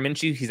on Gardner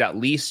Minshew. He's at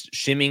least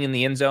shimming in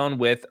the end zone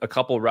with a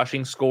couple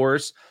rushing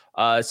scores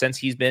since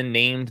he's been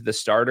named the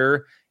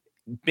starter.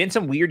 Been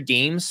some weird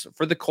games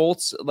for the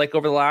Colts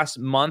over the last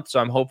month. So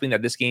I'm hoping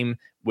that this game,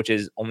 which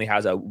only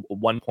has a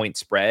 1-point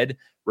spread,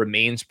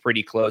 remains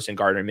pretty close and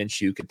Gardner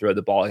Minshew can throw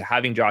the ball.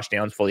 Having Josh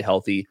Downs fully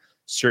healthy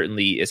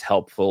certainly is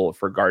helpful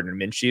for Gardner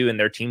Minshew, and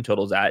their team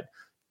totals at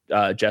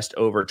just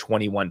over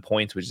 21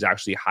 points, which is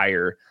actually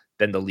higher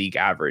than the league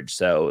average.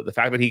 So the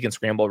fact that he can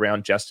scramble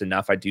around just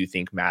enough, I do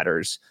think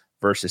matters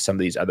versus some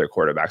of these other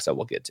quarterbacks that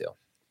we'll get to.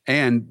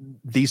 And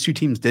these 2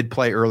 teams did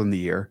play early in the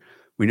year.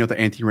 We know that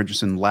Anthony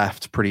Richardson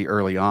left pretty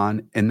early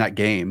on in that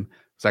game.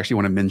 It's actually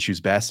one of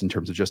Minshew's best in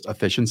terms of just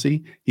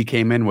efficiency. He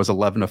came in, was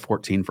 11 of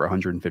 14 for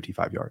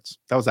 155 yards.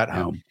 That was at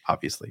home,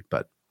 obviously,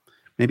 but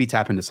maybe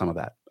tap into some of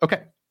that.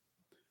 Okay.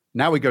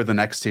 Now we go to the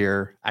next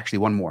tier. Actually,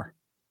 one more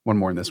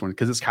in this one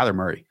because it's Kyler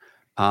Murray.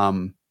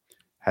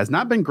 Has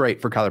not been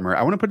great for Kyler Murray.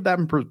 I want to put that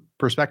in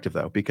perspective,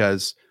 though,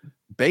 because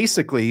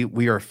basically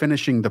we are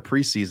finishing the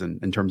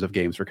preseason in terms of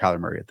games for Kyler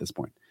Murray at this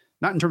point.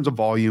 Not in terms of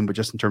volume, but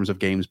just in terms of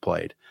games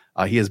played.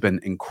 He has been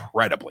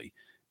incredibly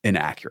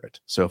inaccurate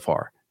so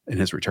far in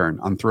his return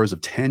on throws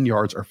of 10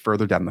 yards or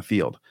further down the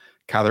field.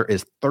 Kyler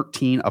is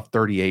 13 of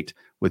 38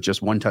 with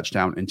just 1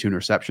 touchdown and 2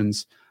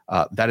 interceptions.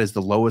 That is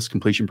the lowest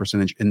completion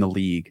percentage in the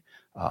league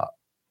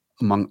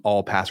among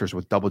all passers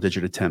with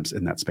double-digit attempts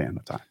in that span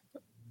of time.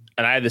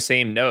 And I had the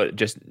same note,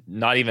 just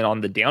not even on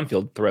the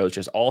downfield throws,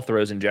 just all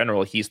throws in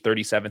general. He's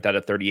 37th out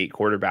of 38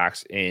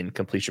 quarterbacks in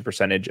completion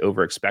percentage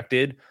over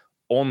expected,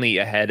 only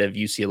ahead of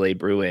UCLA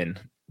Bruin,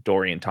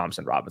 Dorian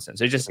Thompson-Robinson.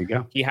 So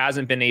he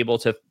hasn't been able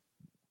to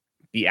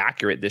be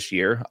accurate this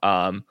year.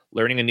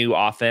 Learning a new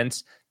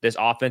offense. This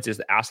offense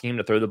is asking him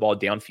to throw the ball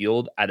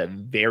downfield at a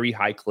very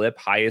high clip,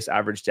 highest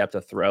average depth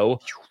of throw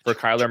for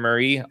Kyler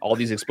Murray. All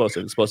these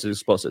explosives.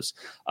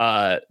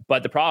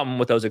 But the problem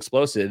with those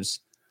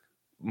explosives,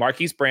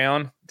 Marquise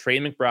Brown, Trey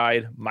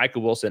McBride,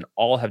 Michael Wilson,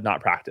 all have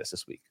not practiced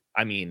this week.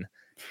 I mean,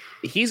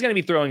 he's going to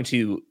be throwing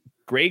to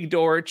Greg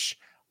Dortch.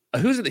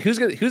 Who's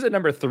at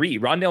number 3?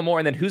 Rondale Moore,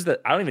 and then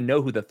I don't even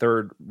know who the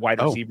third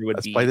wide receiver would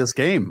be. Let's play this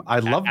game. I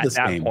love this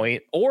game. At that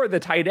point, or the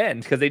tight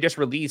end, because they just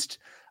released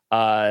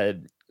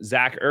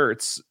Zach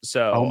Ertz.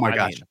 So, oh my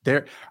gosh,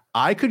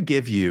 I could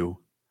give you.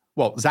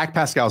 Well, Zach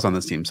Pascal's on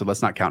this team, so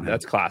let's not count him.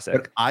 That's classic.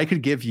 But I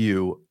could give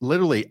you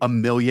literally a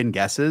million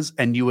guesses,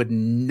 and you would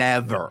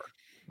never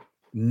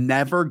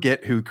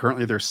get who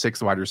currently their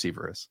 6th wide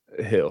receiver is.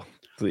 Who?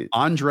 Please.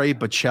 Andre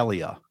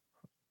Bocellia.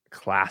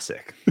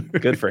 Classic.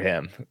 Good for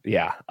him.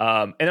 Yeah.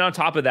 And then on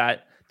top of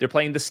that, they're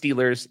playing the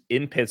Steelers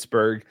in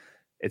Pittsburgh.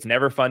 It's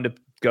never fun to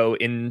go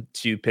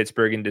into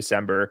Pittsburgh in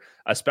December,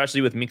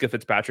 especially with Minka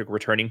Fitzpatrick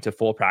returning to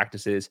full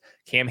practices.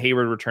 Cam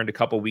Hayward returned a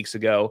couple weeks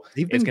ago.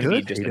 It's going to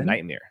be just a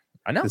nightmare.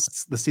 I know.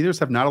 The Steelers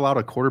have not allowed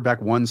a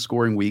quarterback one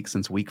scoring week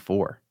since week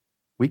 4.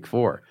 Week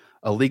 4.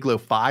 A league low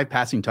 5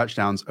 passing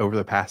touchdowns over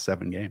the past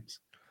 7 games.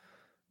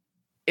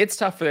 It's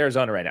tough for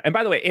Arizona right now. And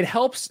by the way, it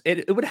helps.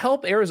 It would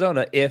help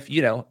Arizona if,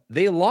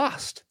 they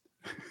lost.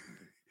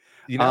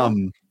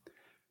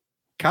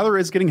 Kyler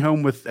is getting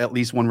home with at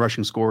least one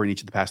rushing score in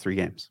each of the past 3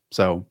 games.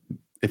 So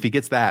if he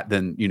gets that,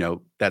 then,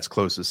 that's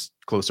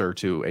closer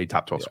to a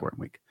top 12 scoring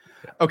week.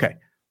 Yeah. Okay.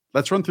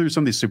 Let's run through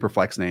some of these super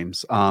flex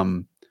names.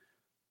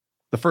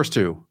 The first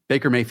 2,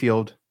 Baker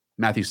Mayfield,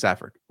 Matthew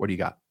Stafford. What do you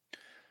got?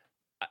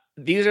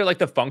 These are like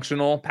the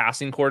functional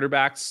passing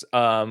quarterbacks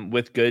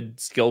with good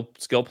skill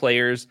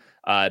players.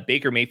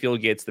 Baker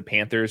Mayfield gets the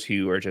Panthers,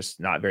 who are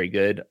just not very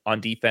good on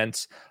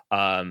defense.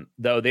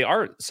 Though they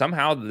are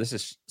somehow, this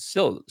is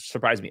still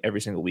surprising me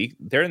every single week,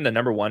 they're in the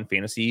number 1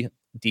 fantasy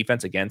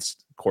defense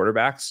against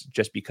quarterbacks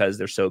just because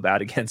they're so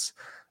bad against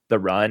the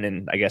run.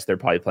 And I guess they're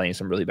probably playing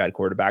some really bad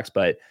quarterbacks.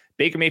 But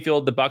Baker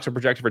Mayfield, the Bucs are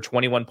projected for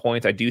 21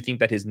 points. I do think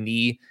that his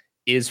knee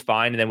is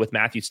fine. And then with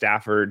Matthew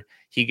Stafford,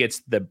 he gets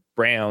the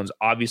Browns.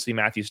 Obviously,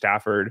 Matthew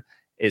Stafford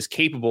is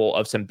capable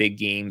of some big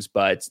games,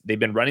 but they've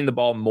been running the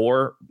ball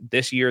more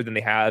this year than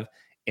they have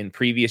in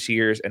previous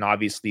years. And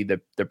obviously,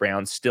 the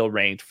Browns still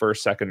ranked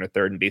 1st, 2nd, or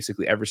 3rd in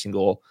basically every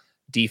single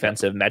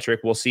defensive metric.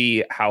 We'll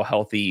see how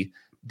healthy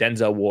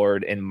Denzel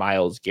Ward and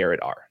Myles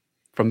Garrett are.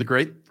 From the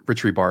great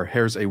Rich Rebar,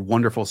 here's a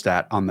wonderful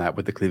stat on that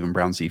with the Cleveland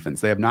Browns defense.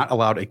 They have not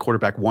allowed a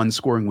quarterback one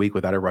scoring week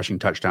without a rushing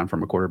touchdown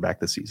from a quarterback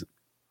this season.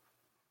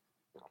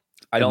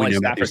 I don't like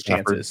Stafford's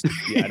chances.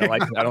 Yeah, I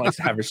don't like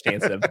Stafford's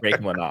chance of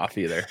breaking one off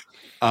either.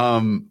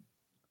 And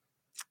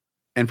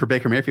for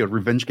Baker Mayfield,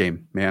 revenge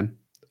game, man.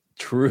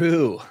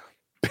 True.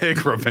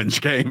 Big revenge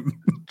game.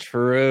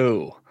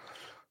 True.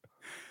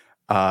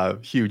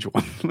 Huge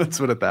one. Let's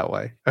put it that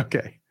way.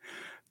 Okay.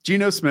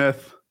 Geno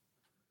Smith,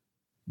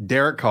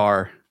 Derek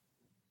Carr,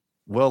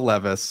 Will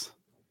Levis,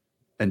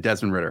 and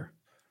Desmond Ridder.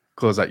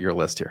 Close out your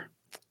list here.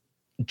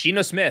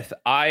 Geno Smith,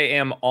 I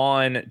am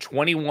on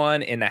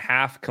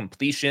 21.5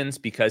 completions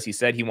because he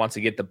said he wants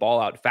to get the ball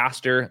out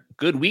faster.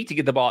 Good week to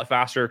get the ball out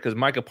faster because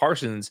Micah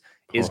Parsons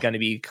is going to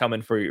be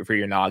coming for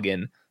your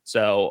noggin.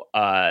 So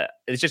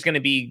it's just going to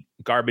be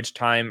garbage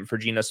time for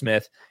Geno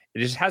Smith. It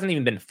just hasn't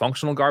even been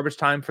functional garbage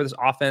time for this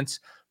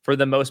offense for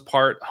the most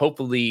part.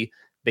 Hopefully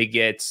they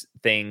get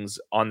things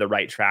on the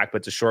right track, but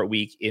it's a short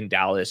week in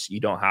Dallas. You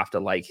don't have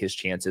to like his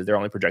chances. They're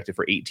only projected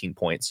for 18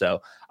 points.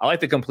 So I like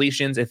the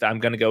completions if I'm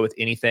going to go with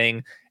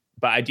anything,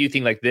 but I do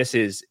think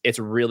it's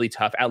really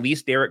tough. At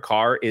least Derek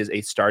Carr is a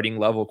starting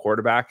level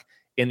quarterback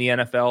in the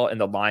NFL, and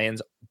the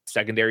Lions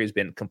secondary has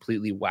been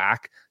completely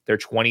whack. They're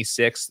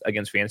 26th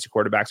against fantasy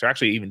quarterbacks. They're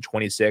actually even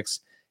 26th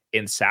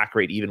in sack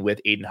rate, even with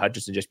Aiden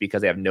Hutchinson, just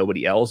because they have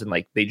nobody else. And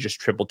they just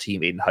triple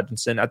team Aiden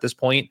Hutchinson at this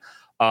point.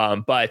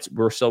 But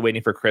we're still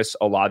waiting for Chris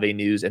Olave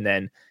news. And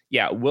then,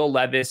 Will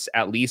Levis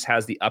at least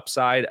has the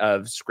upside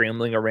of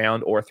scrambling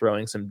around or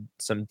throwing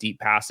some deep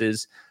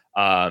passes.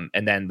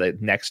 And then the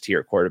next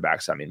tier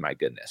quarterbacks, I mean, my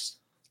goodness.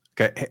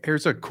 Okay,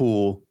 here's a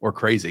cool or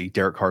crazy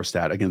Derek Carr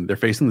stat. Again, they're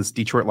facing this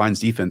Detroit Lions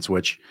defense,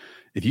 which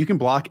if you can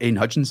block Aiden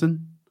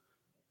Hutchinson,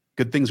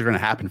 good things are going to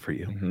happen for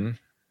you. Mm-hmm.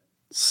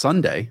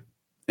 Sunday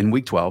in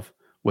week 12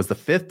 was the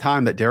 5th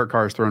time that Derek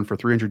Carr has thrown for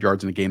 300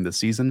 yards in a game this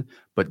season,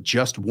 but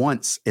just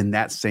once in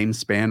that same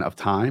span of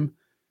time,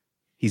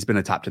 he's been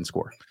a top 10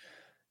 scorer.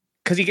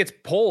 Because he gets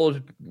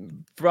pulled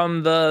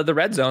from the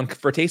red zone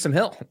for Taysom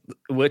Hill,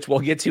 which we'll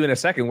get to in a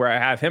second where I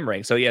have him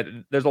ranked. So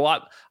there's a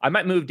lot. I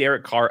might move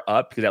Derek Carr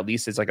up because at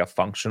least it's like a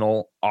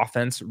functional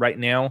offense right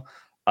now.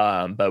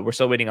 But we're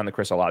still waiting on the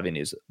Chris Olave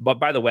news. But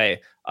by the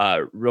way,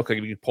 real quick,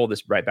 if you can pull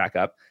this right back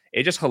up,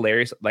 it's just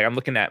hilarious. Like I'm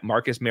looking at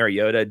Marcus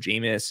Mariota,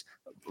 Jameis,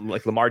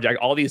 like Lamar Jackson,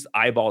 all these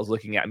eyeballs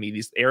looking at me.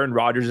 These Aaron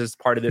Rodgers is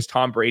part of this.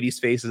 Tom Brady's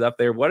face is up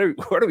there. What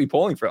are we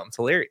pulling from? It's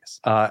hilarious.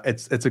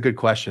 It's a good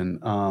question.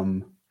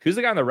 Who's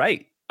the guy on the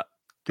right?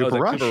 Cooper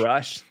Rush. Cooper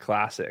Rush,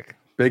 classic.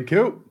 Big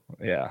Coop.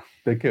 Yeah,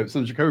 Big Coop.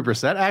 Some Jacoby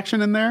Brissett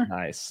action in there.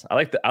 Nice. I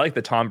like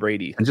the Tom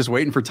Brady. I'm just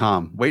waiting for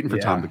Tom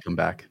to come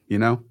back.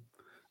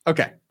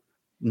 Okay.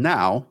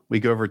 Now we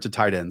go over to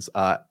tight ends.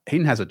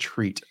 Hayden has a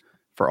treat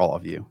for all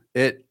of you.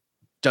 It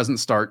doesn't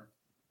start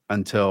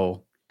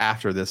until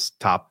after this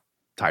top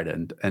tight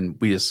end, and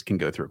we just can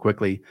go through it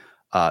quickly.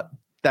 That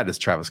is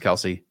Travis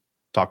Kelce.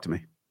 Talk to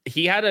me.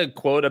 He had a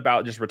quote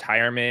about just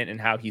retirement and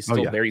how he's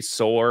still very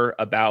sore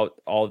about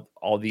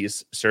all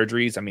these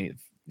surgeries. I mean,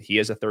 he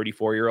is a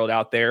 34-year-old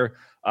out there.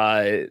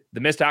 The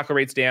missed tackle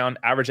rate's down.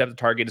 Average depth of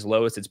target is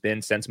lowest it's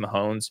been since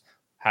Mahomes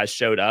has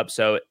showed up.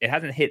 So it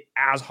hasn't hit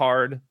as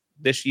hard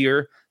this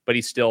year, but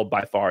he's still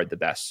by far the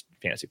best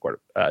fantasy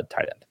tight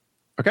end.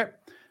 Okay.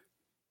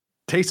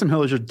 Taysom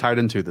Hill is your tight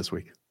end 2 this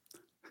week.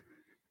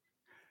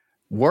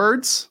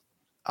 Words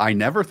I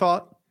never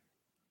thought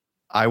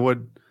I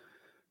would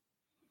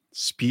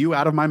spew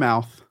out of my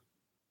mouth,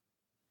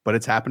 but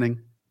it's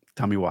happening.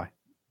 Tell me why.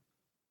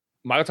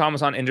 Michael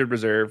Thomas on injured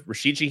reserve.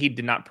 Rashid Shaheed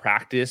did not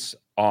practice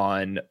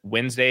on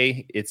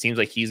Wednesday. It seems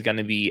like he's going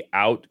to be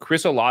out.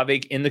 Chris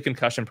Olave in the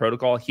concussion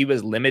protocol. He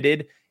was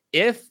limited.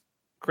 If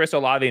Chris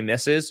Olave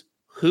misses,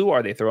 who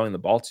are they throwing the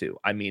ball to?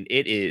 I mean,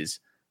 it is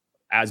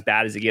as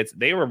bad as it gets.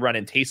 They were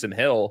running Taysom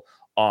Hill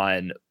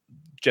on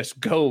just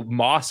go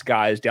Moss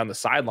guys down the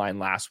sideline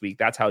last week.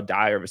 That's how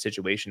dire of a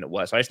situation it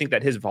was. So I just think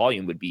that his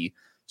volume would be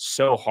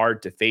so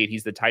hard to fade.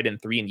 He's the tight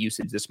end 3 in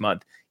usage this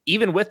month,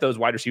 even with those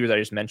wide receivers I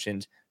just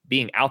mentioned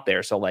being out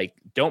there. So like,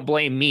 don't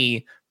blame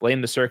me,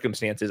 blame the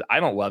circumstances. I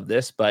don't love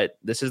this, but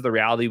this is the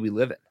reality we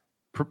live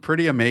in.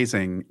 Pretty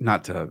amazing,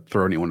 not to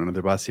throw anyone under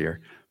the bus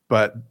here,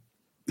 but,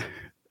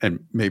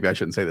 and maybe I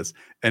shouldn't say this,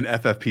 in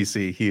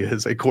FFPC, he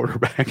is a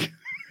quarterback.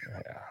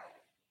 Yeah.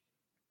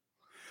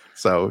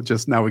 So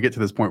just now we get to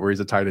this point where he's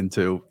a tight end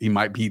 2. He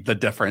might be the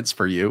difference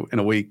for you in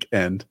a week.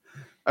 And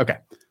okay,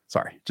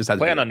 sorry. Just had to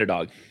play on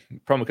underdog.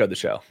 Promo code the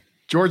show.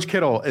 George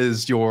Kittle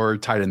is your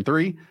tight end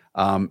 3.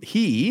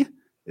 He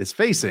is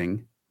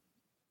facing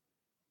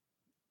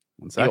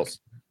Eagles.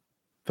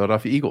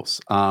 Philadelphia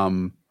Eagles.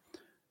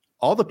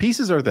 All the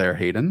pieces are there,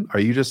 Hayden. Are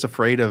you just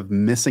afraid of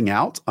missing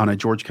out on a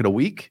George Kittle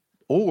week?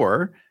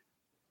 Or,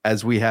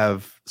 as we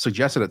have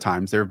suggested at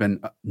times, there have been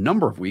a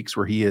number of weeks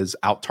where he is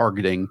out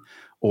targeting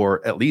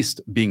or at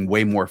least being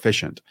way more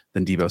efficient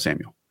than Deebo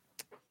Samuel.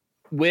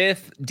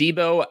 With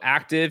Deebo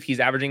active,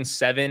 he's averaging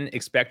 7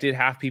 expected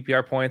half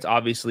PPR points.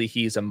 Obviously,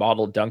 he's a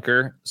model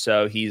dunker,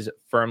 so he's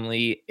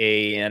firmly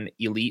an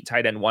elite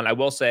tight end 1. I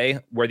will say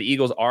where the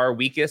Eagles are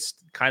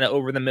weakest, kind of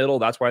over the middle.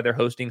 That's why they're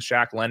hosting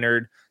Shaq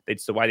Leonard.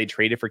 That's why they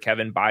traded for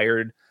Kevin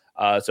Byard.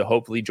 So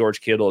hopefully George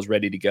Kittle is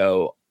ready to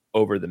go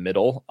over the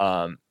middle.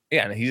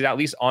 And he's at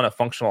least on a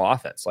functional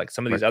offense. Like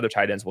some of these other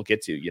tight ends we'll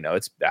get to,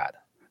 it's bad.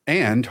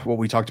 And what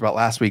we talked about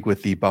last week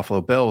with the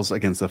Buffalo Bills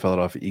against the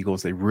Philadelphia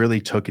Eagles, they really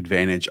took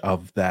advantage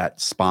of that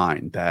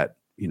spine, that,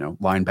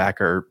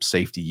 linebacker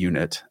safety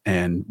unit.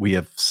 And we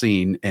have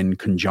seen in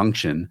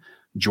conjunction,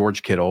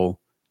 George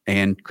Kittle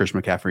and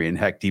Christian McCaffrey and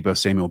heck, Deebo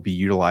Samuel be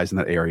utilized in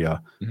that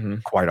area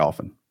quite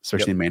often,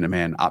 especially in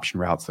man-to-man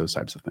option routes, those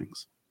types of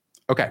things.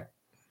 Okay.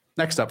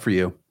 Next up for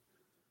you.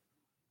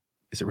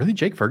 Is it really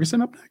Jake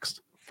Ferguson up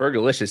next?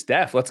 Fergalicious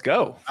Def. Let's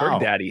go.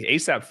 Ferg Daddy.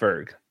 ASAP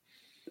Ferg.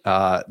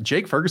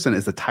 Jake Ferguson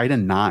is the tight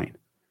end 9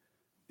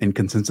 in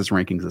consensus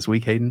rankings this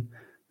week, Hayden.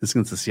 This is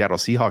against the Seattle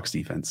Seahawks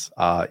defense.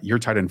 Your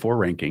tight end 4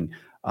 ranking,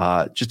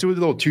 just do a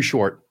little too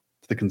short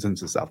to the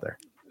consensus out there.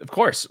 Of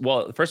course.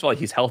 Well, first of all,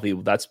 he's healthy.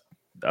 That's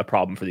a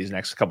problem for these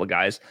next couple of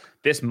guys.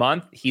 This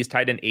month, he's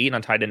tight end 8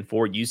 on tight end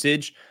 4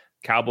 usage.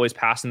 Cowboys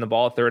passing the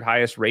ball at 3rd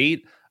highest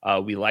rate.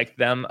 We like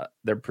them.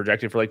 They're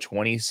projected for like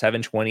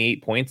 27,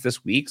 28 points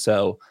this week.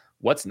 So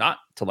what's not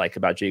to like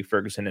about Jake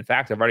Ferguson? In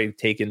fact, I've already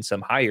taken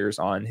some hires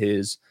on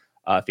his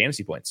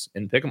fantasy points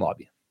in Pick'em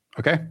Lobby.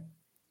 Okay.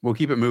 We'll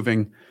keep it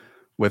moving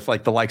with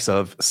like the likes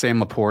of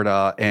Sam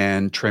Laporta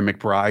and Trey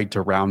McBride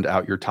to round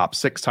out your top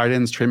 6 tight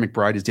ends. Trey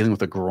McBride is dealing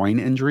with a groin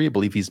injury. I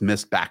believe he's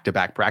missed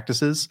back-to-back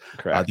practices.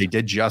 Correct. They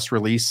did just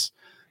release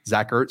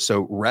Zach Ertz.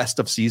 So rest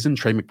of season,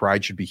 Trey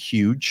McBride should be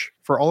huge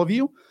for all of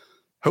you.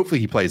 Hopefully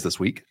he plays this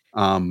week.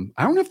 I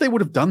don't know if they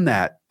would have done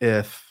that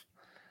if...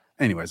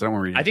 Anyways, I don't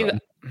want to read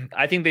it.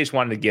 I think they just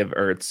wanted to give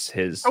Ertz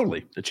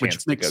the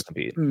chance to go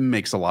compete.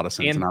 Makes a lot of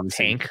sense. And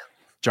obviously, Tank.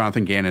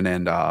 Jonathan Gannon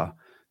and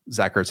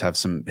Zach Ertz have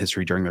some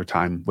history during their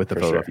time with the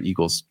Philadelphia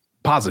Eagles.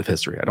 Positive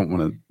history. I don't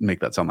want to make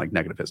that sound like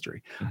negative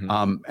history.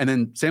 And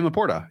then Sam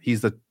Laporta,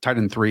 he's the tight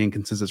end 3 in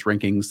consensus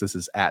rankings. This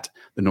is at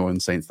the New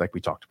Orleans Saints, like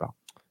we talked about.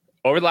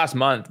 Over the last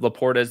month,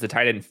 Laporta is the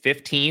tight end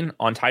 15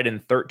 on tight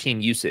end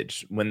 13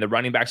 usage. When the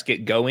running backs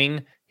get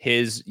going,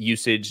 his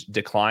usage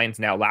declines.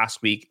 Now,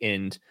 last week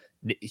in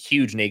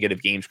huge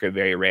negative game script,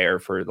 very rare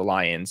for the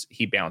Lions,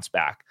 he bounced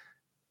back.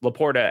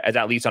 Laporta is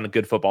at least on a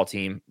good football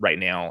team right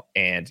now,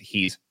 and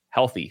he's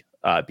healthy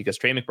because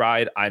Trey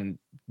McBride, I'm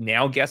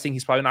now guessing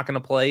he's probably not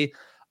going to play.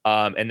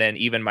 And then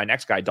even my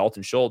next guy,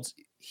 Dalton Schultz,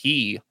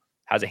 he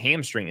has a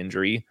hamstring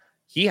injury.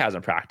 He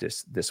hasn't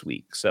practiced this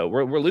week. So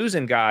we're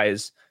losing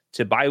guys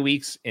to bye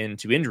weeks and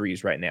to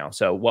injuries right now.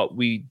 So what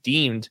we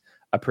deemed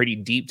a pretty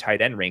deep tight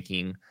end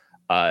ranking,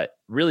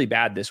 really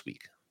bad this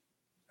week.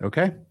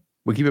 Okay.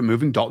 We keep it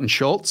moving. Dalton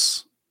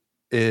Schultz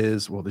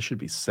is, well, this should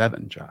be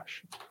 7,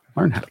 Josh.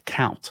 Learn how to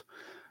count.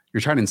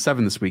 Your tight end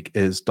 7 this week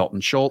is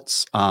Dalton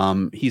Schultz.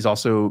 He's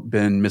also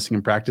been missing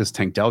in practice.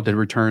 Tank Dell did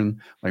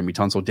return. Laremy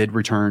Tunsil did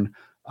return.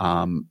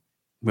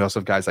 We also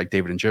have guys like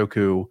David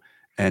Njoku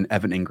and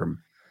Evan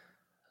Ingram.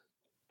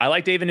 I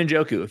like David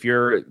Njoku. If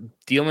you're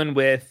dealing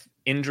with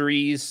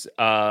injuries,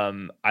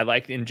 I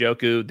like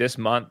Njoku this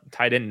month.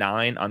 Tight end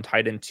 9 on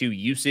tight end 2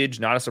 usage.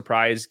 Not a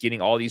surprise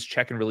getting all these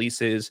check and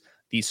releases,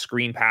 these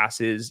screen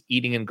passes,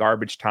 eating in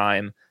garbage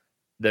time.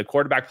 The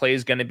quarterback play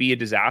is going to be a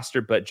disaster,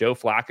 but Joe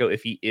Flacco,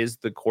 if he is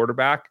the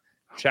quarterback,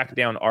 check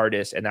down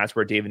artist, and that's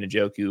where David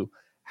Njoku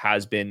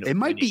has been. It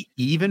might be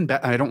even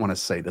better. I don't want to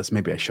say this.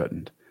 Maybe I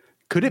shouldn't.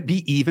 Could it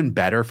be even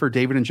better for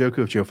David Njoku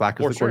if Joe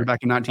Flacco is the quarterback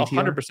and not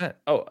DTR? 100%.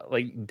 Oh,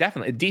 like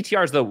definitely.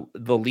 DTR is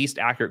the least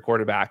accurate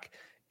quarterback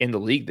in the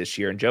league this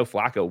year, and Joe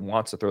Flacco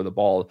wants to throw the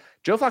ball.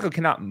 Joe Flacco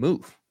cannot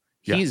move.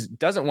 He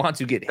doesn't want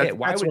to get hit.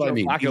 Why would Joe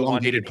Flacco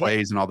want to get plays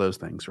hit? And all those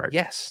things, right?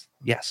 Yes.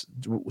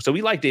 So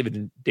we like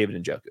David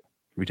Njoku.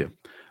 We do.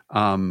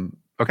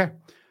 Okay.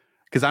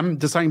 Because I'm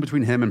deciding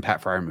between him and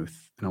Pat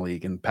Freiermuth in a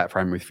league, and Pat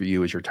Freiermuth for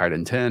you is your tight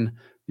end 10.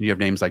 You have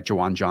names like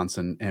Juwan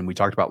Johnson, and we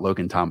talked about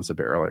Logan Thomas a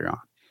bit earlier on.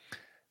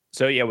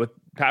 So yeah, with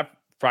Pat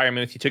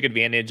Freiermuth, he took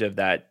advantage of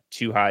that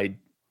too high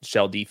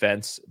shell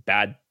defense,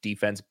 bad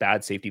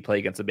safety play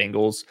against the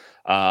Bengals.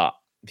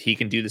 He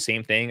can do the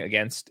same thing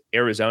against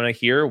Arizona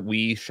here.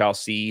 We shall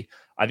see.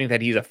 I think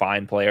that he's a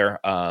fine player.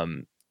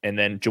 And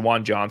then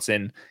Juwan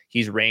Johnson,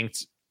 he's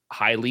ranked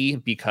highly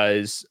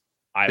because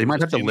they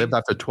might have to live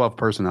after 12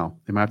 personnel.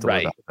 They might have to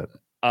live after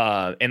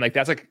it. And like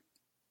that's like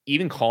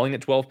even calling it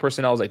 12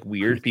 personnel is like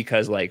weird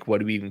because like what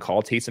do we even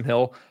call Taysom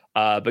Hill?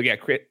 But yeah,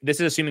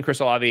 this is assuming Chris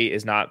Olave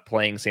is not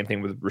playing. Same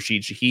thing with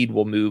Rashid Shaheed.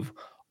 We'll move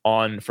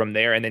on from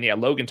there. And then yeah,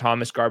 Logan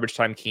Thomas, garbage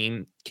time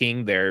king.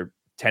 They're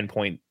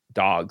 10-point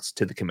dogs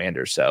to the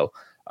Commanders. So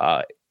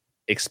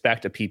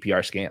expect a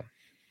PPR scam.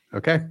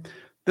 Okay.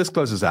 This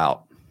closes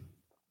out.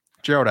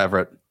 Gerald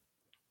Everett,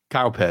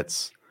 Kyle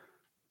Pitts,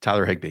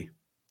 Tyler Higbee,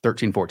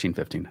 13, 14,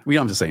 15. We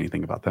don't have to say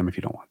anything about them if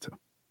you don't want to.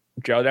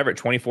 Gerald Everett,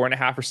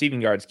 24.5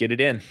 receiving yards. Get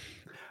it in.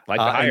 Like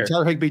the higher. And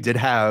Tyler Higbee did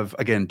have,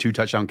 again, 2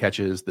 touchdown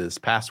catches this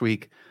past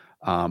week.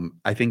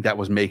 I think that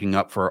was making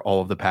up for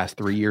all of the past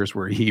 3 years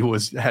where he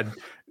had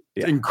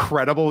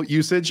incredible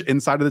usage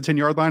inside of the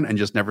 10-yard line and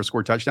just never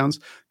scored touchdowns,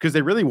 because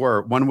they really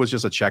were. One was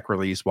just a check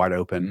release wide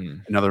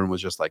open. Another one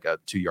was just like a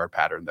 2-yard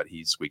pattern that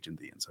he squeaked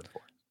into the end zone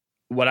for.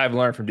 What I've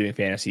learned from doing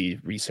fantasy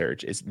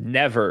research is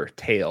never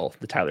tail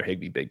the Tyler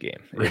Higbee big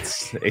game.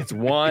 It's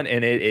one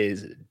and it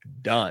is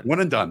done. One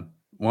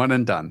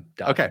and done.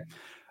 Okay.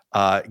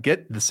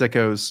 Get the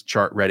Sickos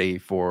chart ready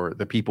for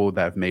the people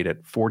that have made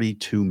it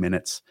 42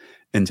 minutes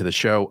into the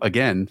show.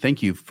 Again,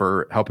 thank you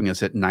for helping us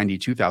hit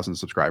 92,000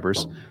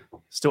 subscribers.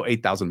 Still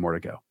 8,000 more to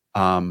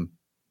go.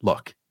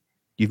 Look,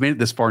 you've made it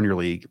this far in your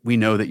league. We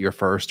know that you're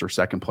first or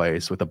second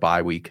place with a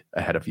bye week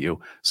ahead of you.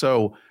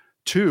 So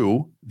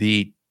to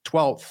the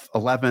 12th,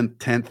 11th,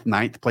 10th,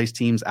 9th place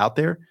teams out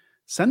there,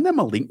 send them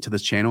a link to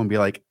this channel and be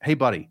like, hey,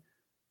 buddy,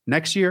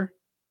 next year,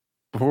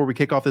 before we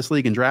kick off this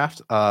league and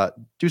draft,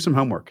 do some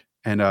homework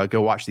and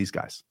go watch these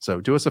guys. So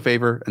do us a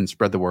favor and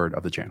spread the word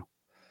of the channel.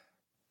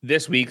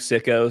 This week,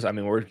 Sickos, I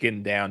mean, we're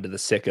getting down to the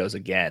Sickos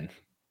again.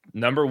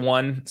 Number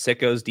 1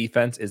 Sickos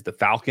defense is the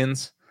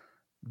Falcons.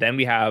 Then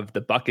we have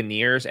the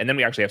Buccaneers, and then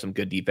we actually have some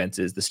good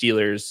defenses. The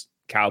Steelers,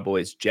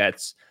 Cowboys,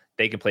 Jets,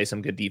 they can play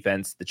some good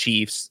defense. The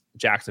Chiefs,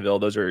 Jacksonville,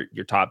 those are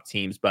your top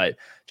teams. But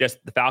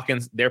just the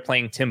Falcons, they're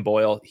playing Tim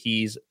Boyle.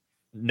 He's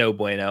no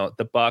bueno.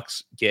 The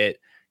Bucs get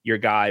your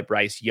guy,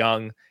 Bryce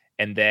Young.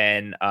 And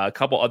then a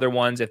couple other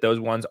ones, if those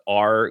ones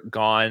are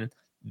gone,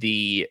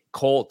 the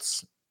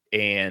Colts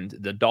and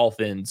the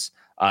Dolphins,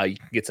 you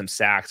can get some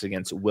sacks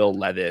against Will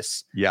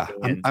Levis. Yeah,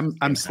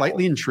 I'm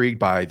slightly intrigued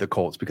by the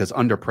Colts because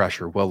under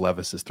pressure, Will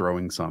Levis is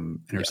throwing some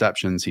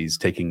interceptions. He's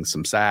taking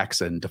some sacks,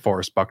 and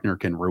DeForest Buckner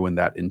can ruin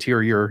that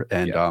interior.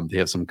 And they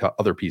have some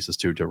other pieces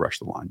too to rush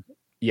the line.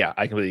 Yeah,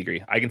 I completely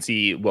agree. I can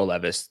see Will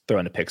Levis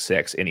throwing a pick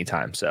 6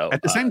 anytime. So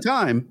at the same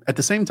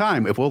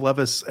time, if Will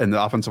Levis and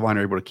the offensive line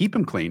are able to keep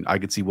him clean, I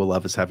could see Will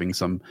Levis having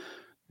some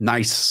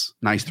nice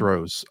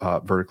throws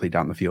vertically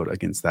down the field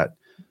against that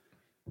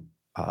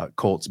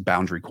Colts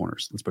boundary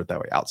corners. Let's put it that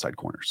way. Outside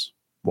corners,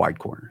 wide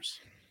corners.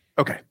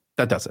 Okay.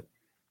 That does it.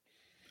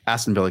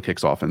 Aston Villa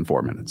kicks off in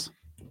 4 minutes.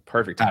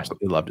 Perfect time.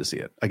 Absolutely love to see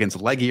it against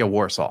Legia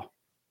Warsaw.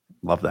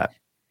 Love that.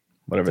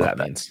 Whatever that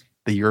means.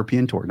 The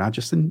European tour, not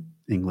just in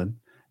England.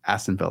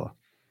 Aston Villa.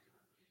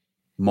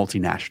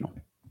 Multinational.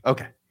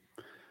 Okay.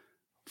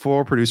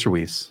 For producer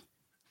Weiss,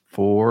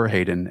 for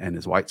Hayden and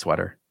his white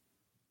sweater,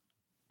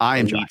 I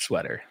am Josh.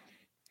 Sweater.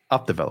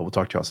 Up the Villa. We'll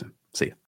talk to y'all soon. See ya.